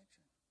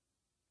expansion.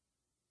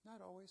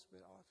 Not always,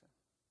 but often.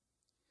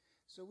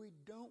 So we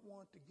don't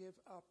want to give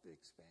up the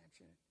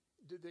expansion,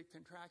 the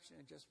contraction,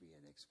 and just be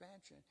an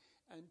expansion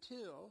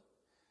until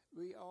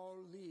we all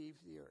leave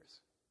the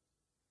earth.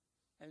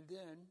 And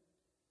then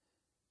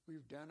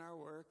we've done our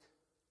work,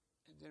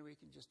 and then we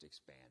can just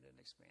expand and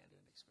expand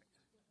and expand.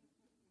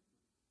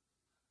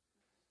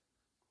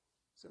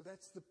 So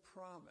that's the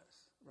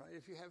promise, right?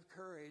 If you have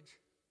courage,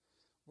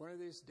 one of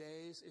these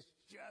days, it's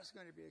just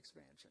going to be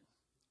expansion.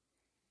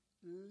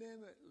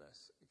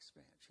 Limitless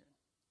expansion.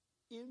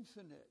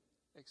 Infinite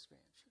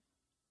expansion.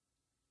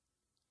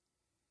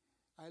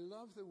 I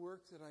love the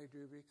work that I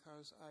do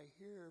because I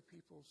hear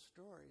people's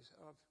stories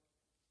of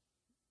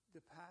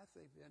the path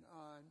they've been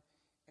on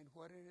and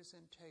what it has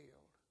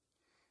entailed,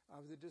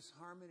 of the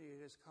disharmony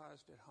it has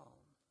caused at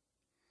home,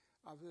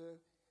 of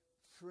the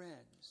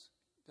friends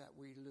that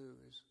we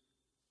lose,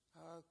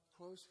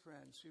 close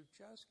friends who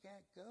just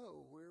can't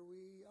go where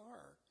we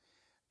are.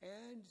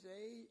 And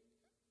they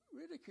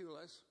ridicule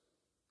us,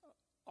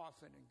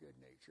 often in good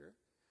nature,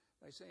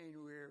 by saying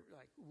we're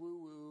like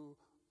woo-woo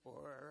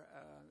or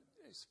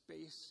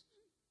space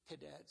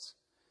cadets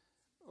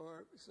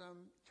or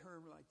some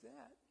term like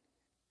that.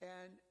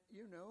 And,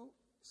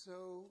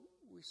 so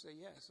we say,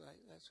 yes,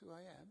 that's who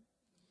I am.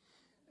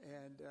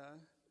 And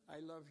I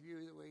love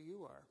you the way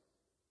you are.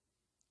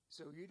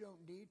 So you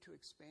don't need to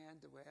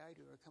expand the way I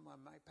do or come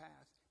on my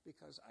path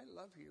because I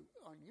love you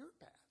on your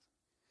path.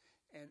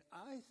 And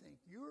I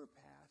think your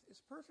path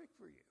is perfect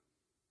for you.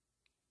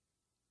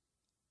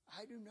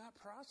 I do not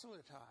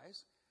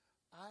proselytize.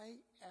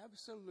 I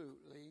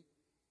absolutely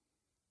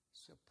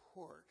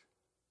support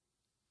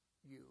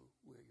you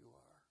where you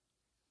are.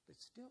 But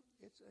still,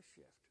 it's a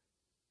shift.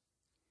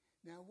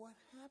 Now, what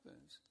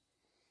happens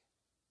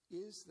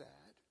is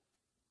that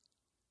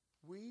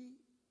we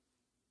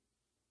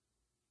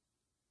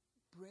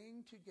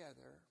bring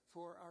together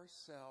for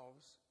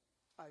ourselves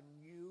a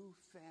new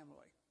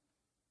family,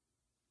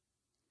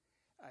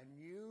 a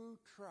new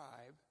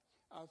tribe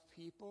of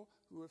people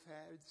who have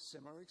had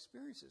similar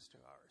experiences to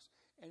ours.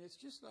 And it's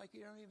just like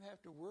you don't even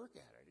have to work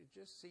at it. It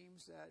just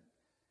seems that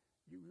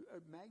you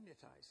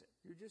magnetize it.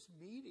 You just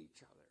meet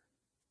each other.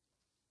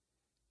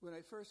 When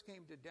I first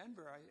came to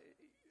Denver, I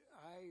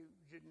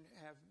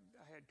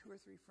had 2 or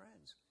 3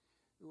 friends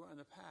who were on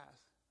the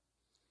path.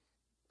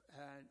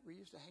 And we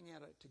used to hang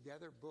out at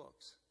Together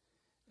Books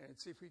and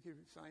see if we could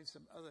find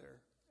some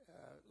other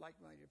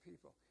like-minded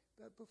people.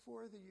 But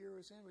before the year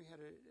was in, we had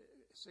a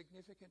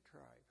significant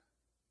tribe.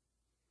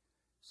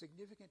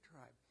 Significant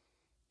tribe.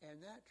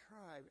 And that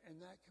tribe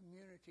and that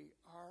community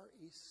are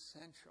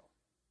essential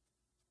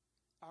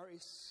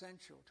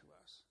to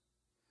us.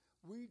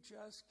 We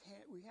just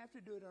can't, we have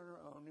to do it on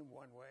our own in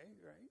one way,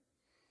 right?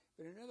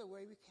 But another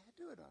way, we can't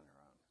do it on our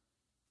own.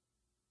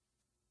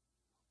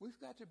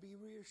 We've got to be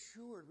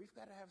reassured. We've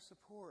got to have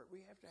support.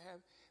 We have to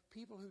have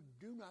people who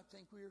do not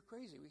think we are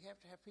crazy. We have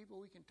to have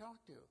people we can talk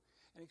to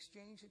and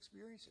exchange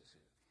experiences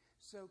with.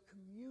 So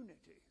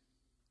community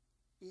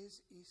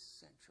is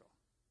essential.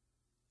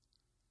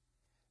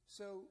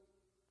 So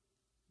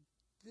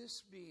this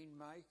being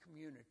my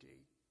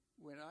community,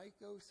 when I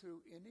go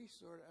through any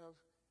sort of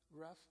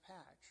rough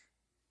patch,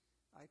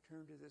 I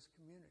turn to this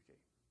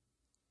community.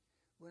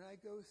 When I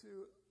go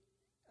through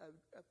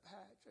a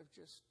patch of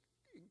just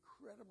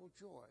incredible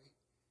joy,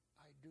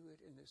 I do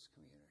it in this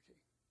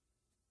community.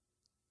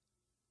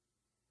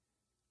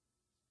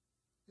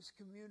 This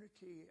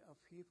community of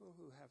people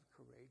who have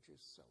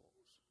courageous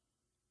souls,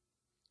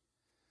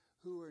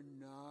 who are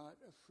not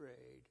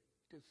afraid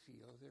to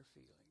feel their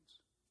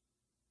feelings,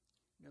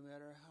 no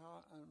matter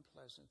how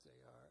unpleasant they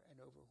are and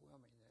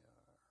overwhelming they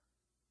are,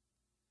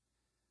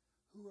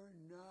 who are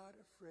not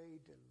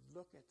afraid to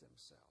look at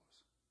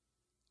themselves,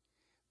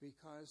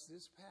 because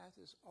this path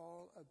is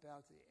all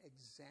about the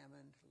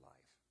examined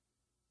life.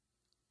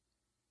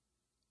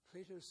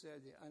 Plato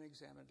said the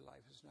unexamined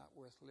life is not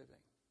worth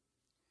living.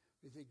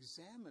 But the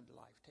examined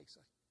life takes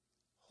a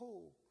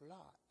whole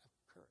lot of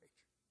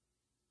courage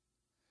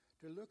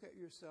to look at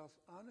yourself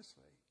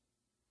honestly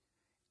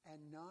and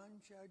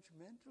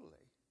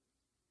non-judgmentally,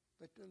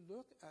 but to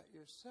look at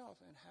yourself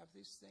and have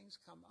these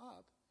things come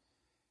up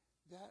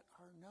that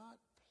are not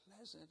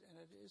pleasant, and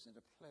it isn't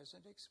a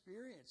pleasant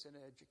experience, an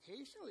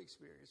educational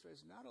experience, but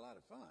it's not a lot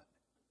of fun.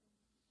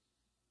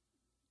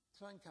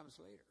 Fun comes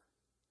later.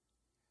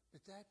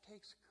 But that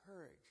takes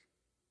courage,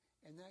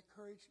 and that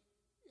courage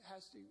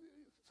has to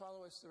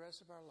follow us the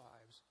rest of our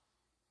lives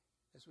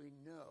as we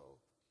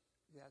know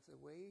that the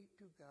way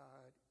to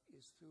God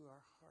is through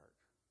our heart.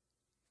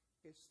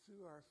 It's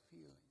through our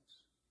feelings.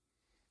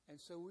 And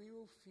so we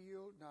will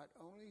feel not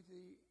only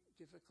the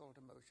difficult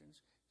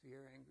emotions,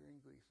 fear, anger, and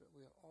grief, but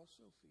we'll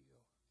also feel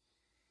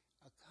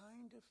a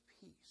kind of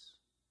peace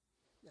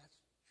that's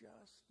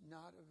just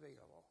not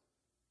available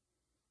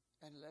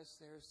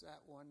unless there's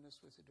that oneness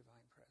with the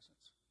divine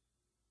presence.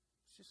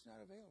 It's just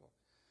not available.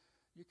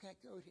 You can't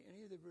go to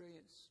any of the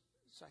brilliant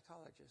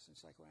psychologists and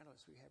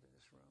psychoanalysts we have in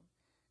this room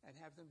and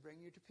have them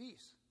bring you to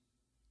peace.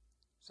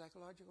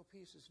 Psychological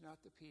peace is not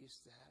the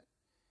peace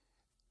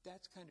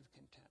that's kind of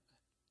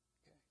contentment.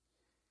 Okay?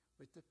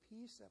 But the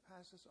peace that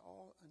passes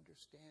all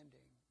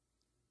understanding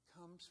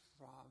comes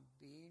from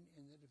being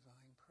in the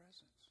divine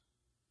presence.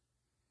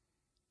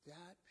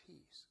 That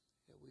peace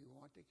that we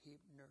want to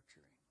keep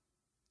nurturing.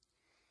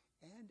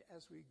 And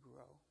as we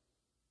grow,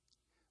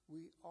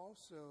 we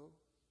also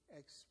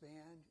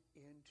expand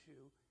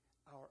into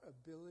our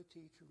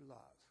ability to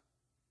love.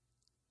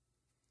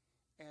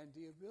 And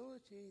the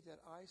ability that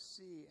I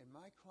see in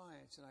my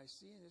clients and I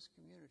see in this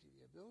community,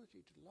 the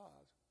ability to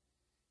love,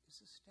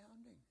 is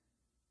astounding.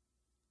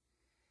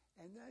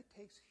 And that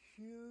takes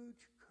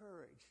huge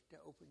courage to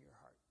open your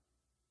heart.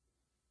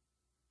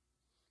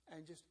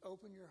 And just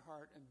open your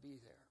heart and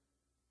be there.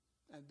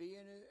 And be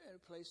in a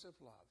place of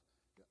love.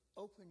 To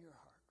open your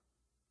heart.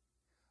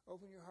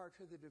 Open your heart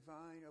to the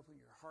divine. Open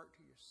your heart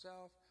to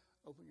yourself.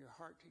 Open your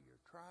heart to your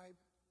tribe.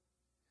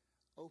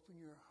 Open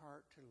your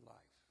heart to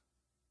life.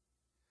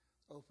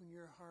 Open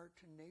your heart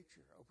to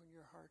nature. Open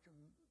your heart to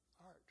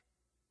art.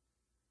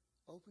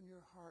 Open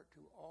your heart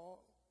to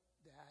all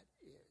that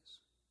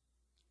is.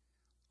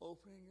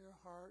 Opening your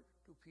heart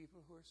to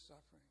people who are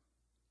suffering.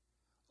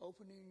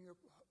 Opening your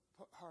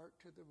heart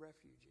to the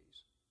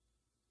refugees.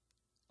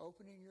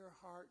 Opening your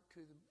heart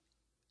to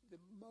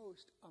the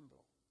most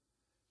humble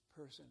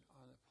person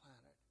on the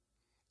planet.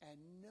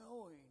 And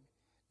knowing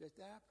that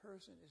that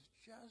person is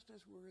just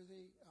as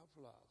worthy of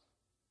love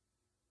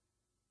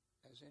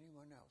as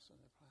anyone else on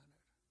the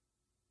planet.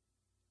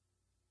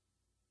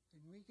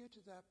 And we get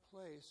to that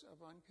place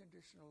of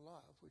unconditional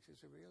love, which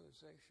is a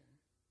realization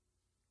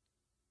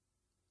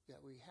that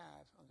we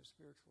have on the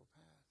spiritual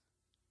path.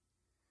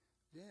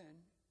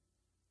 Then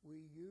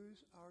we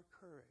use our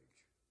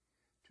courage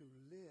to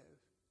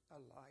live a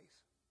life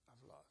of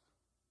love.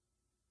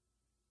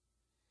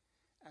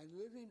 And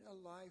living a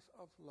life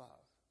of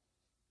love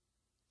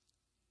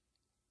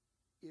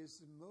is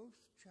the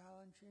most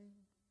challenging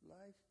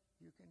life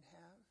you can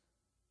have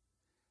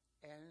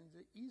and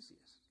the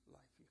easiest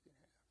life you can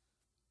have.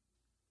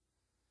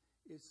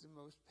 It's the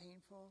most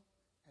painful,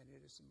 and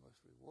it is the most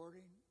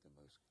rewarding, the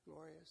most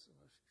glorious, the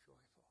most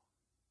joyful.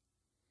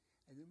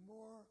 And the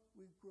more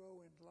we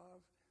grow in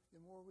love, the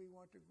more we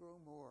want to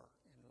grow more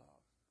in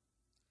love.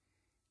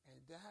 And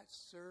that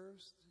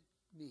serves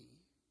me,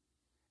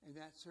 and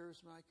that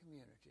serves my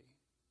community,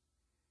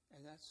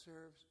 and that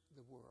serves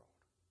the world.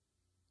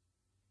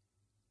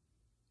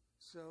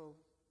 So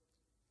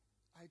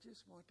I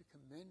just want to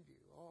commend you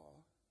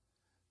all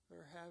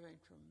for having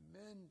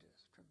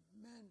tremendous,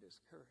 tremendous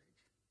courage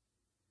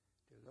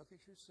to look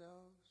at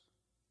yourselves,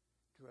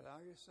 to allow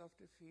yourself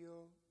to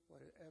feel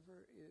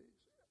whatever is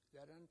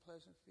that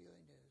unpleasant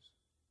feeling is,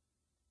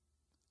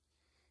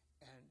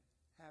 and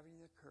having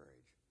the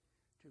courage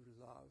to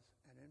love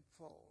and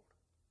enfold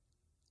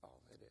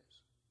all that is.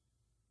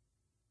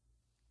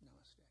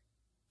 Namaste.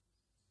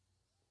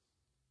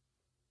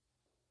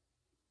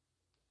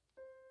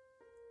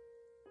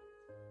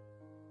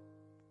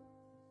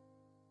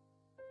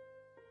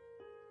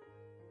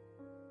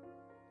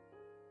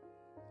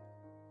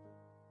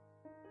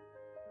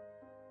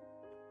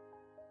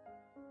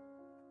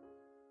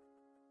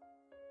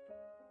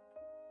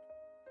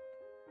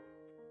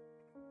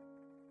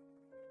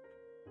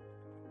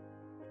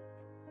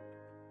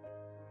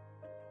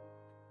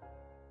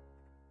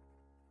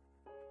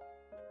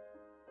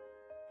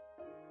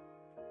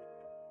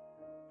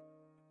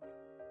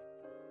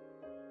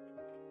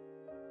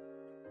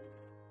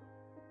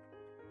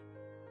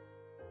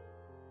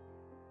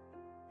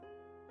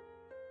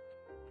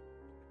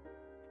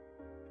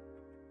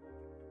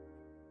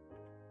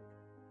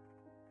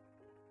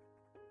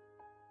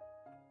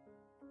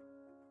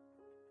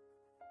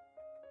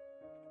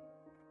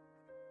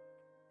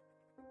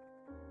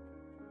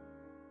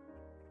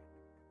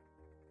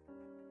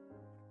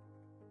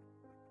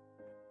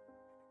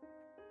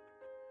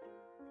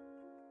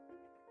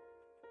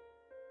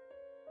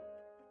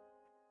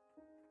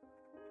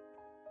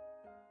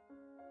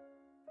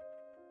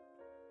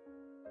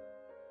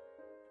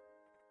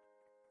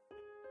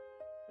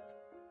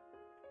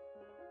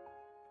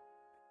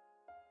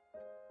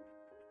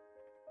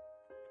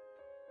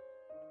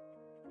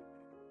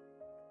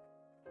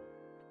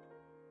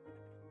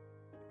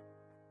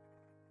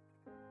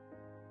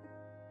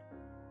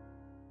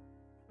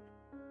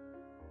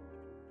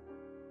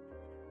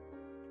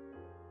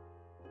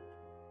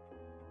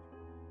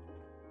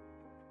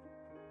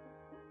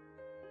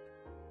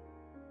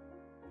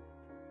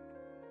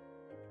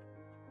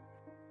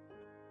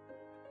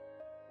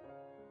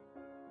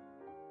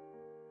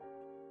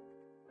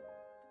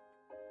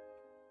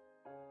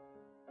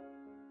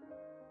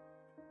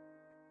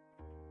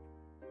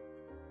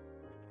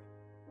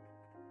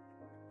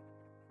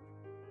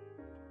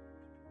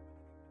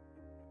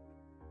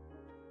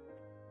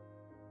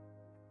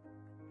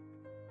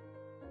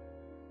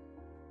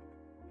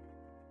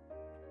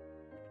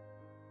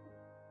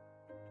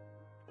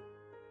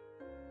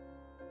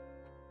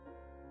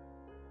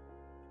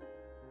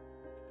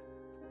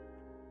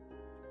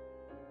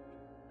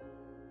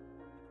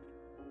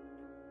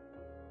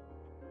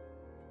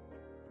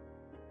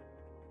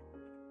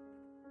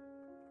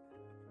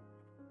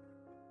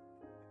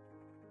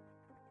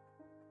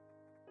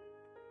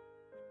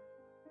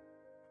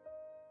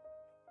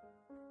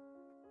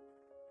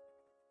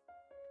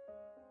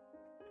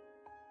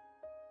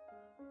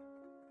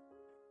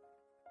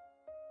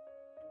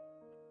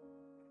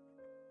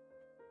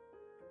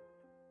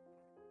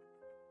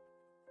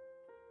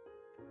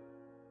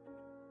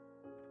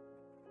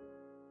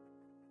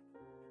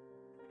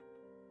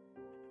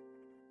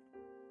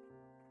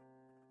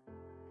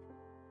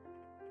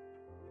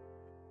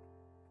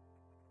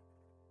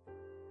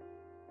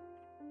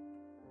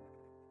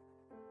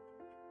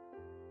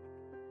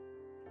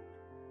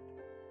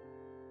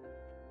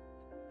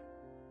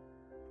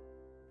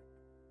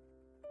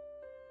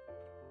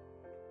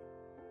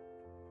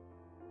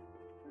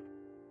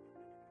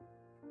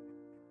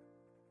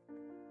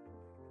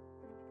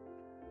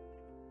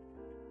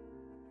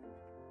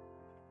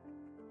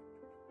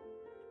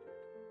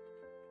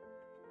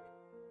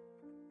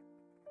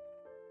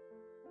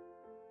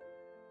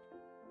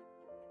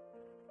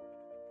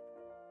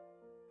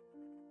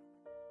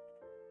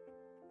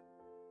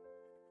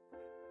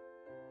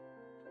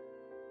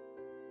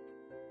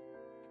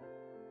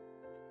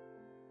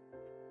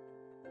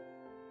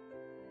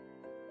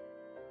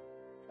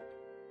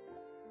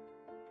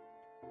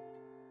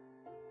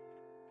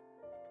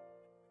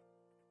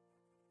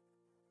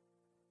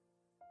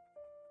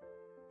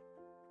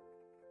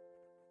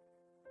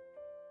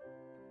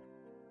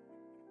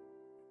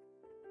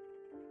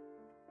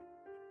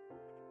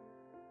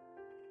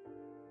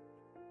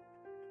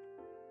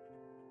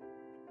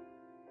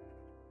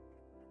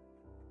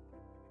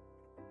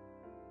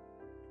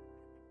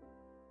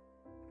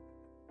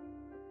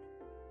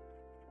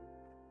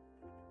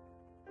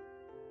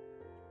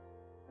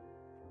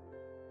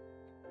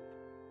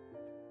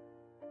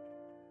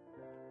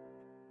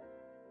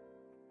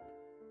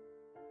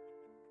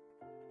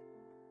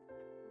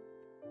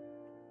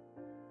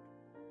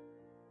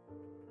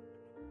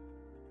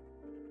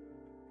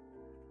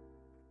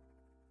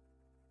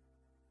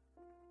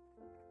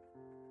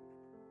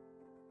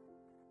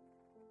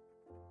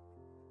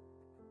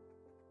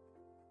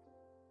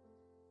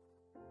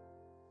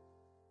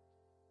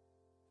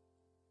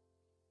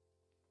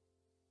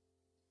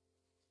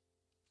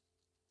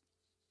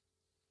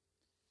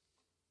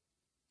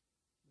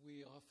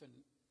 we often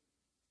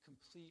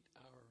complete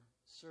our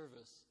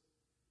service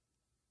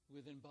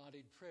with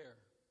embodied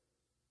prayer.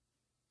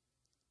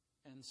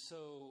 And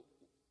so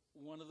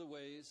one of the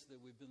ways that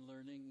we've been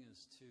learning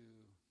is to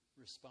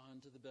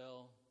respond to the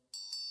bell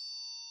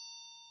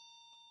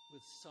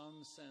with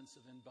some sense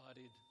of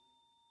embodied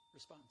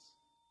response.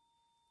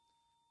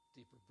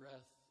 Deeper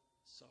breath,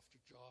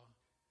 softer jaw,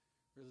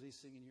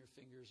 releasing in your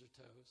fingers or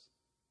toes.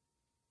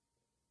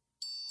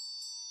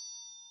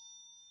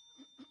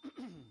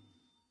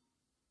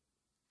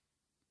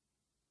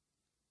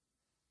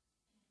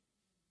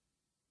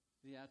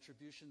 The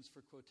attributions for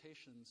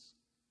quotations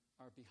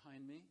are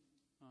behind me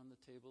on the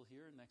table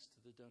here next to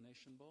the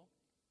donation bowl.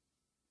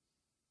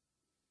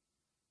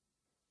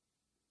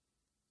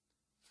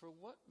 For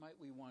what might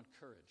we want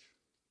courage?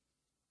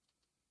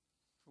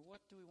 For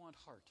what do we want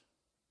heart?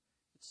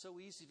 It's so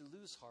easy to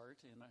lose heart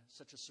in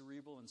such a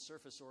cerebral and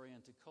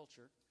surface-oriented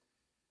culture.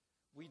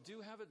 We do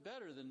have it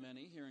better than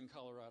many here in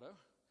Colorado,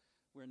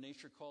 where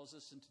nature calls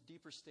us into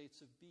deeper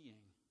states of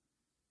being,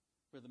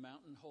 where the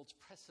mountain holds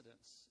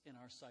precedence in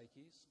our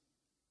psyches,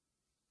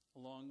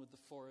 along with the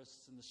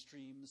forests and the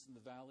streams and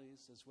the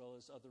valleys, as well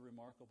as other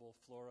remarkable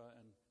flora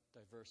and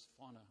diverse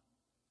fauna.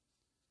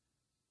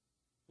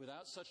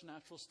 Without such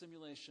natural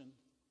stimulation,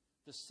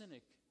 the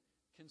cynic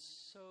can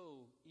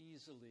so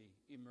easily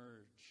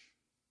emerge.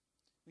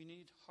 We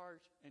need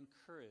heart and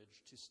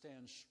courage to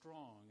stand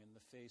strong in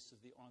the face of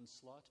the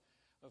onslaught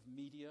of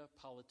media,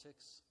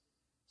 politics,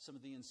 some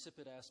of the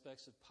insipid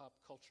aspects of pop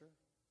culture,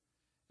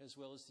 as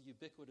well as the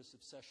ubiquitous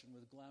obsession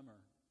with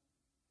glamour.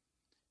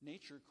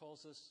 Nature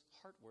calls us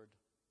heartward,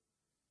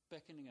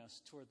 beckoning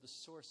us toward the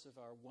source of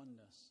our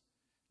oneness,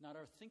 not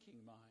our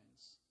thinking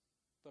minds,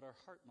 but our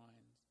heart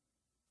mind,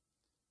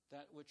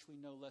 that which we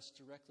know less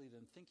directly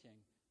than thinking,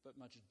 but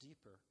much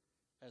deeper,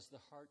 as the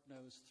heart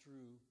knows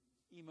through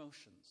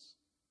emotions,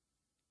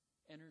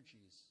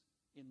 energies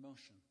in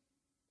motion.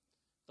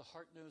 The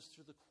heart knows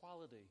through the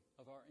quality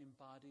of our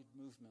embodied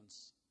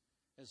movements,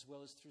 as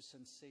well as through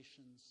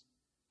sensations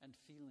and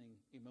feeling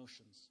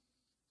emotions.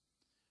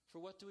 For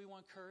what do we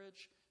want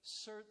courage?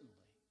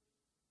 Certainly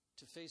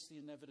to face the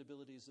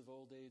inevitabilities of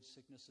old age,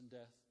 sickness, and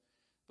death,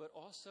 but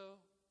also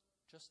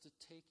just to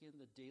take in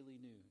the daily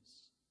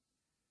news,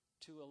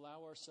 to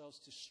allow ourselves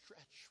to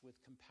stretch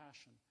with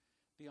compassion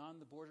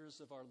beyond the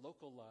borders of our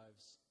local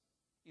lives,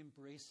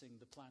 embracing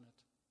the planet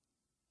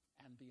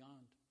and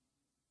beyond.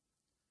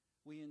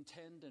 We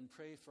intend and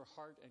pray for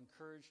heart and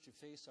courage to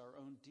face our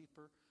own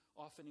deeper,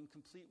 often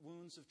incomplete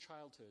wounds of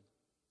childhood,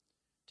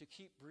 to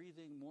keep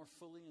breathing more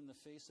fully in the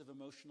face of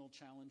emotional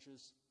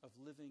challenges of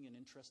living in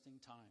interesting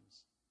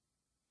times.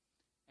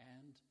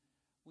 And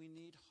we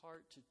need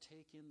heart to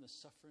take in the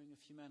suffering of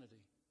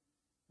humanity,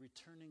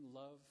 returning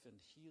love and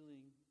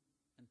healing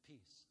and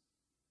peace.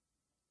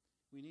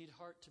 We need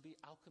heart to be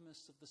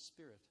alchemists of the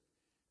spirit,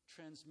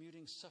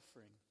 transmuting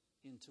suffering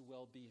into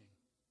well-being.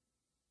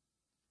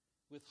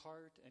 With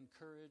heart and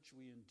courage,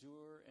 we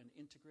endure and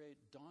integrate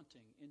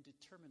daunting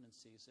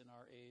indeterminacies in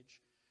our age,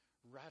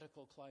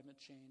 radical climate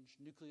change,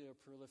 nuclear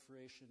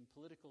proliferation,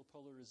 political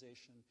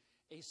polarization,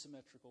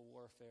 asymmetrical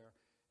warfare,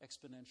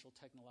 exponential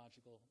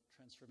technological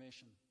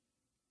transformation.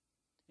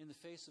 In the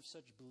face of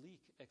such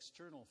bleak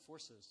external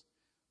forces,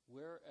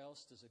 where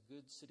else does a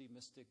good city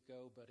mystic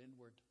go but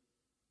inward?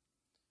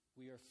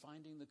 We are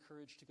finding the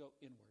courage to go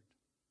inward,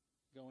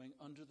 going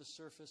under the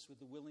surface with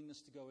the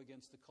willingness to go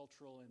against the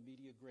cultural and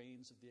media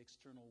grains of the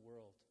external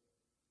world.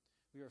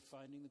 We are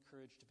finding the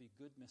courage to be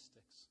good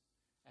mystics,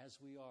 as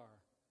we are,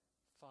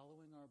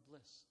 following our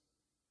bliss,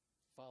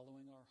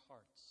 following our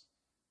hearts,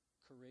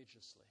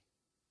 courageously.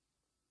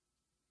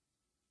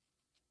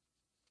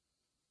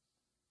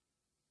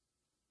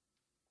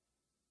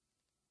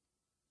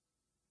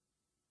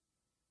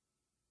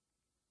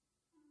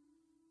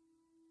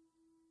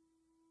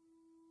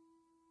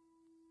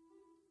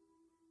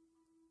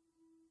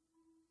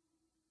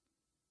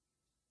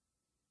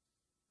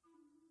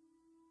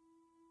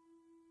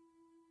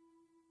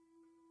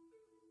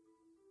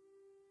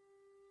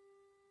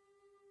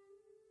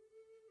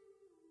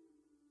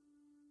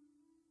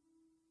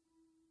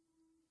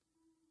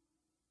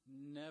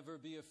 Never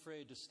be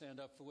afraid to stand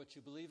up for what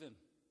you believe in.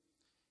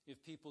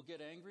 If people get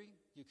angry,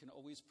 you can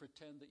always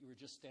pretend that you were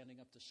just standing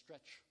up to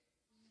stretch.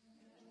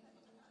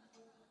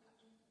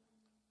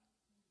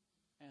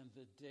 And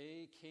the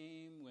day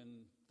came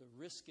when the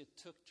risk it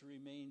took to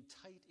remain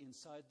tight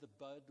inside the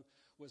bud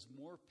was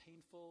more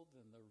painful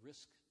than the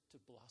risk to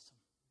blossom.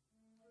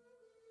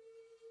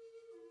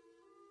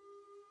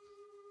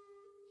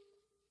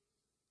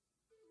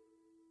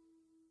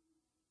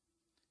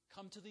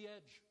 Come to the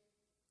edge.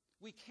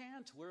 We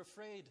can't. We're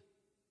afraid.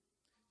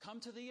 Come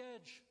to the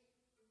edge.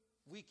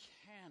 We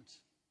can't.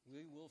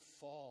 We will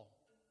fall.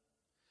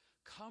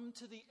 Come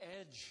to the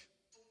edge.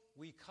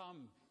 We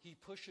come. He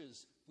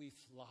pushes. We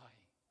fly.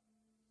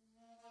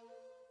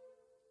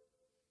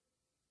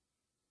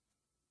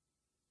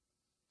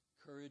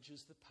 Courage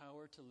is the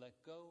power to let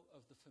go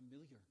of the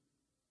familiar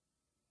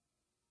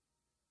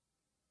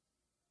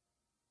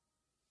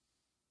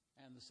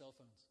and the cell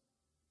phones.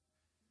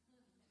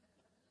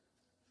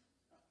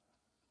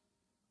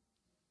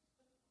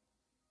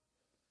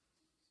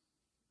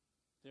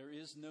 There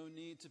is no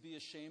need to be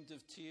ashamed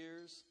of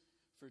tears,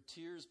 for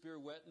tears bear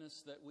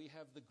witness that we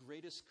have the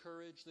greatest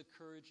courage, the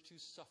courage to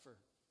suffer.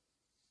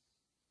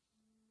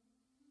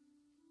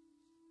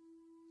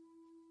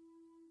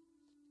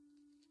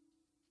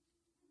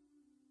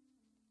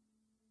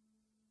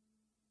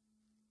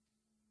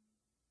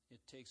 It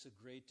takes a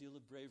great deal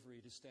of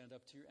bravery to stand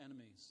up to your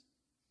enemies,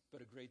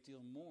 but a great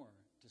deal more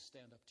to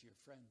stand up to your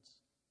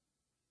friends.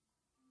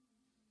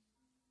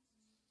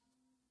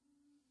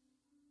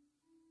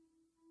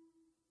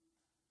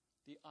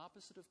 The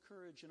opposite of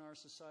courage in our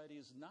society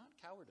is not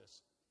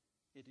cowardice,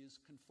 it is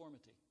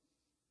conformity.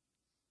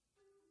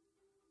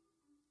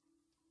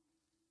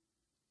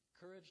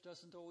 Courage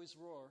doesn't always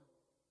roar.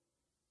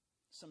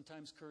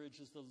 Sometimes courage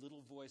is the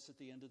little voice at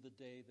the end of the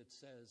day that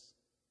says,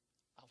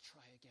 "I'll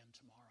try again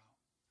tomorrow."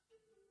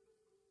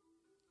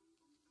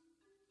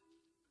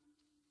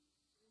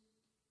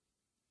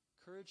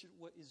 Courage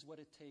is what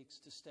it takes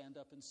to stand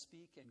up and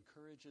speak, and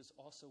courage is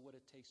also what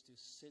it takes to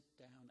sit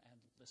down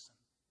and listen.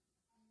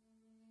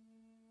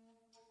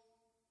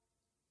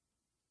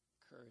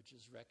 Courage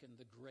is reckoned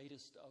the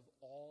greatest of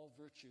all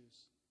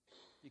virtues,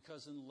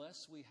 because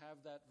unless we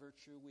have that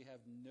virtue, we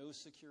have no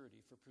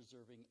security for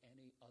preserving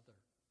any other.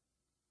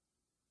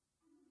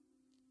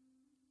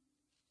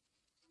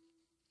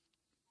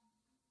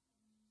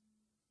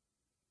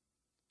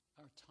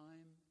 Our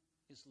time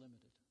is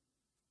limited.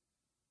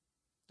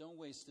 Don't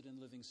waste it in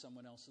living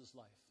someone else's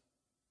life.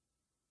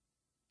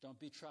 Don't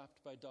be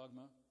trapped by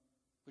dogma,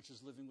 which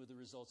is living with the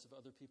results of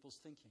other people's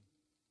thinking.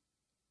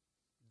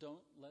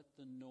 Don't let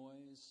the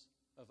noise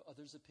of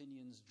others'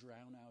 opinions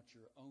drown out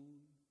your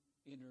own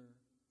inner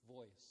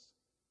voice.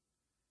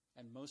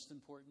 And most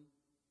important,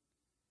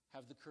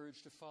 have the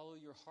courage to follow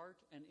your heart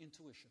and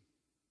intuition.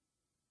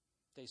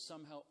 They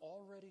somehow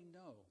already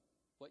know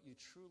what you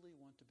truly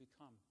want to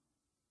become.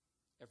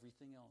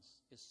 Everything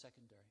else is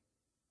secondary.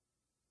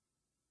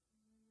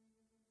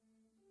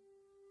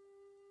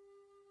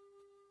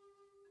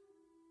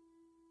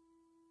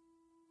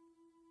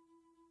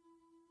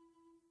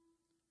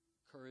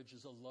 Courage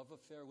is a love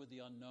affair with the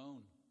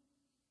unknown.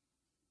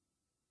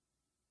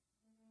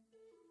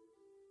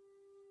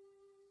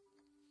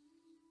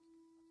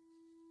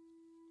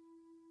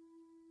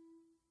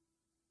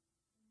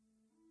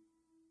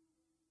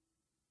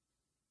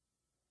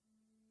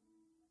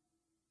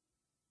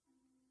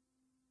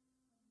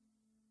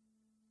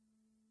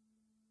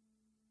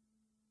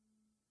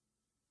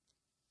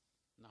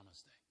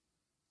 Namaste.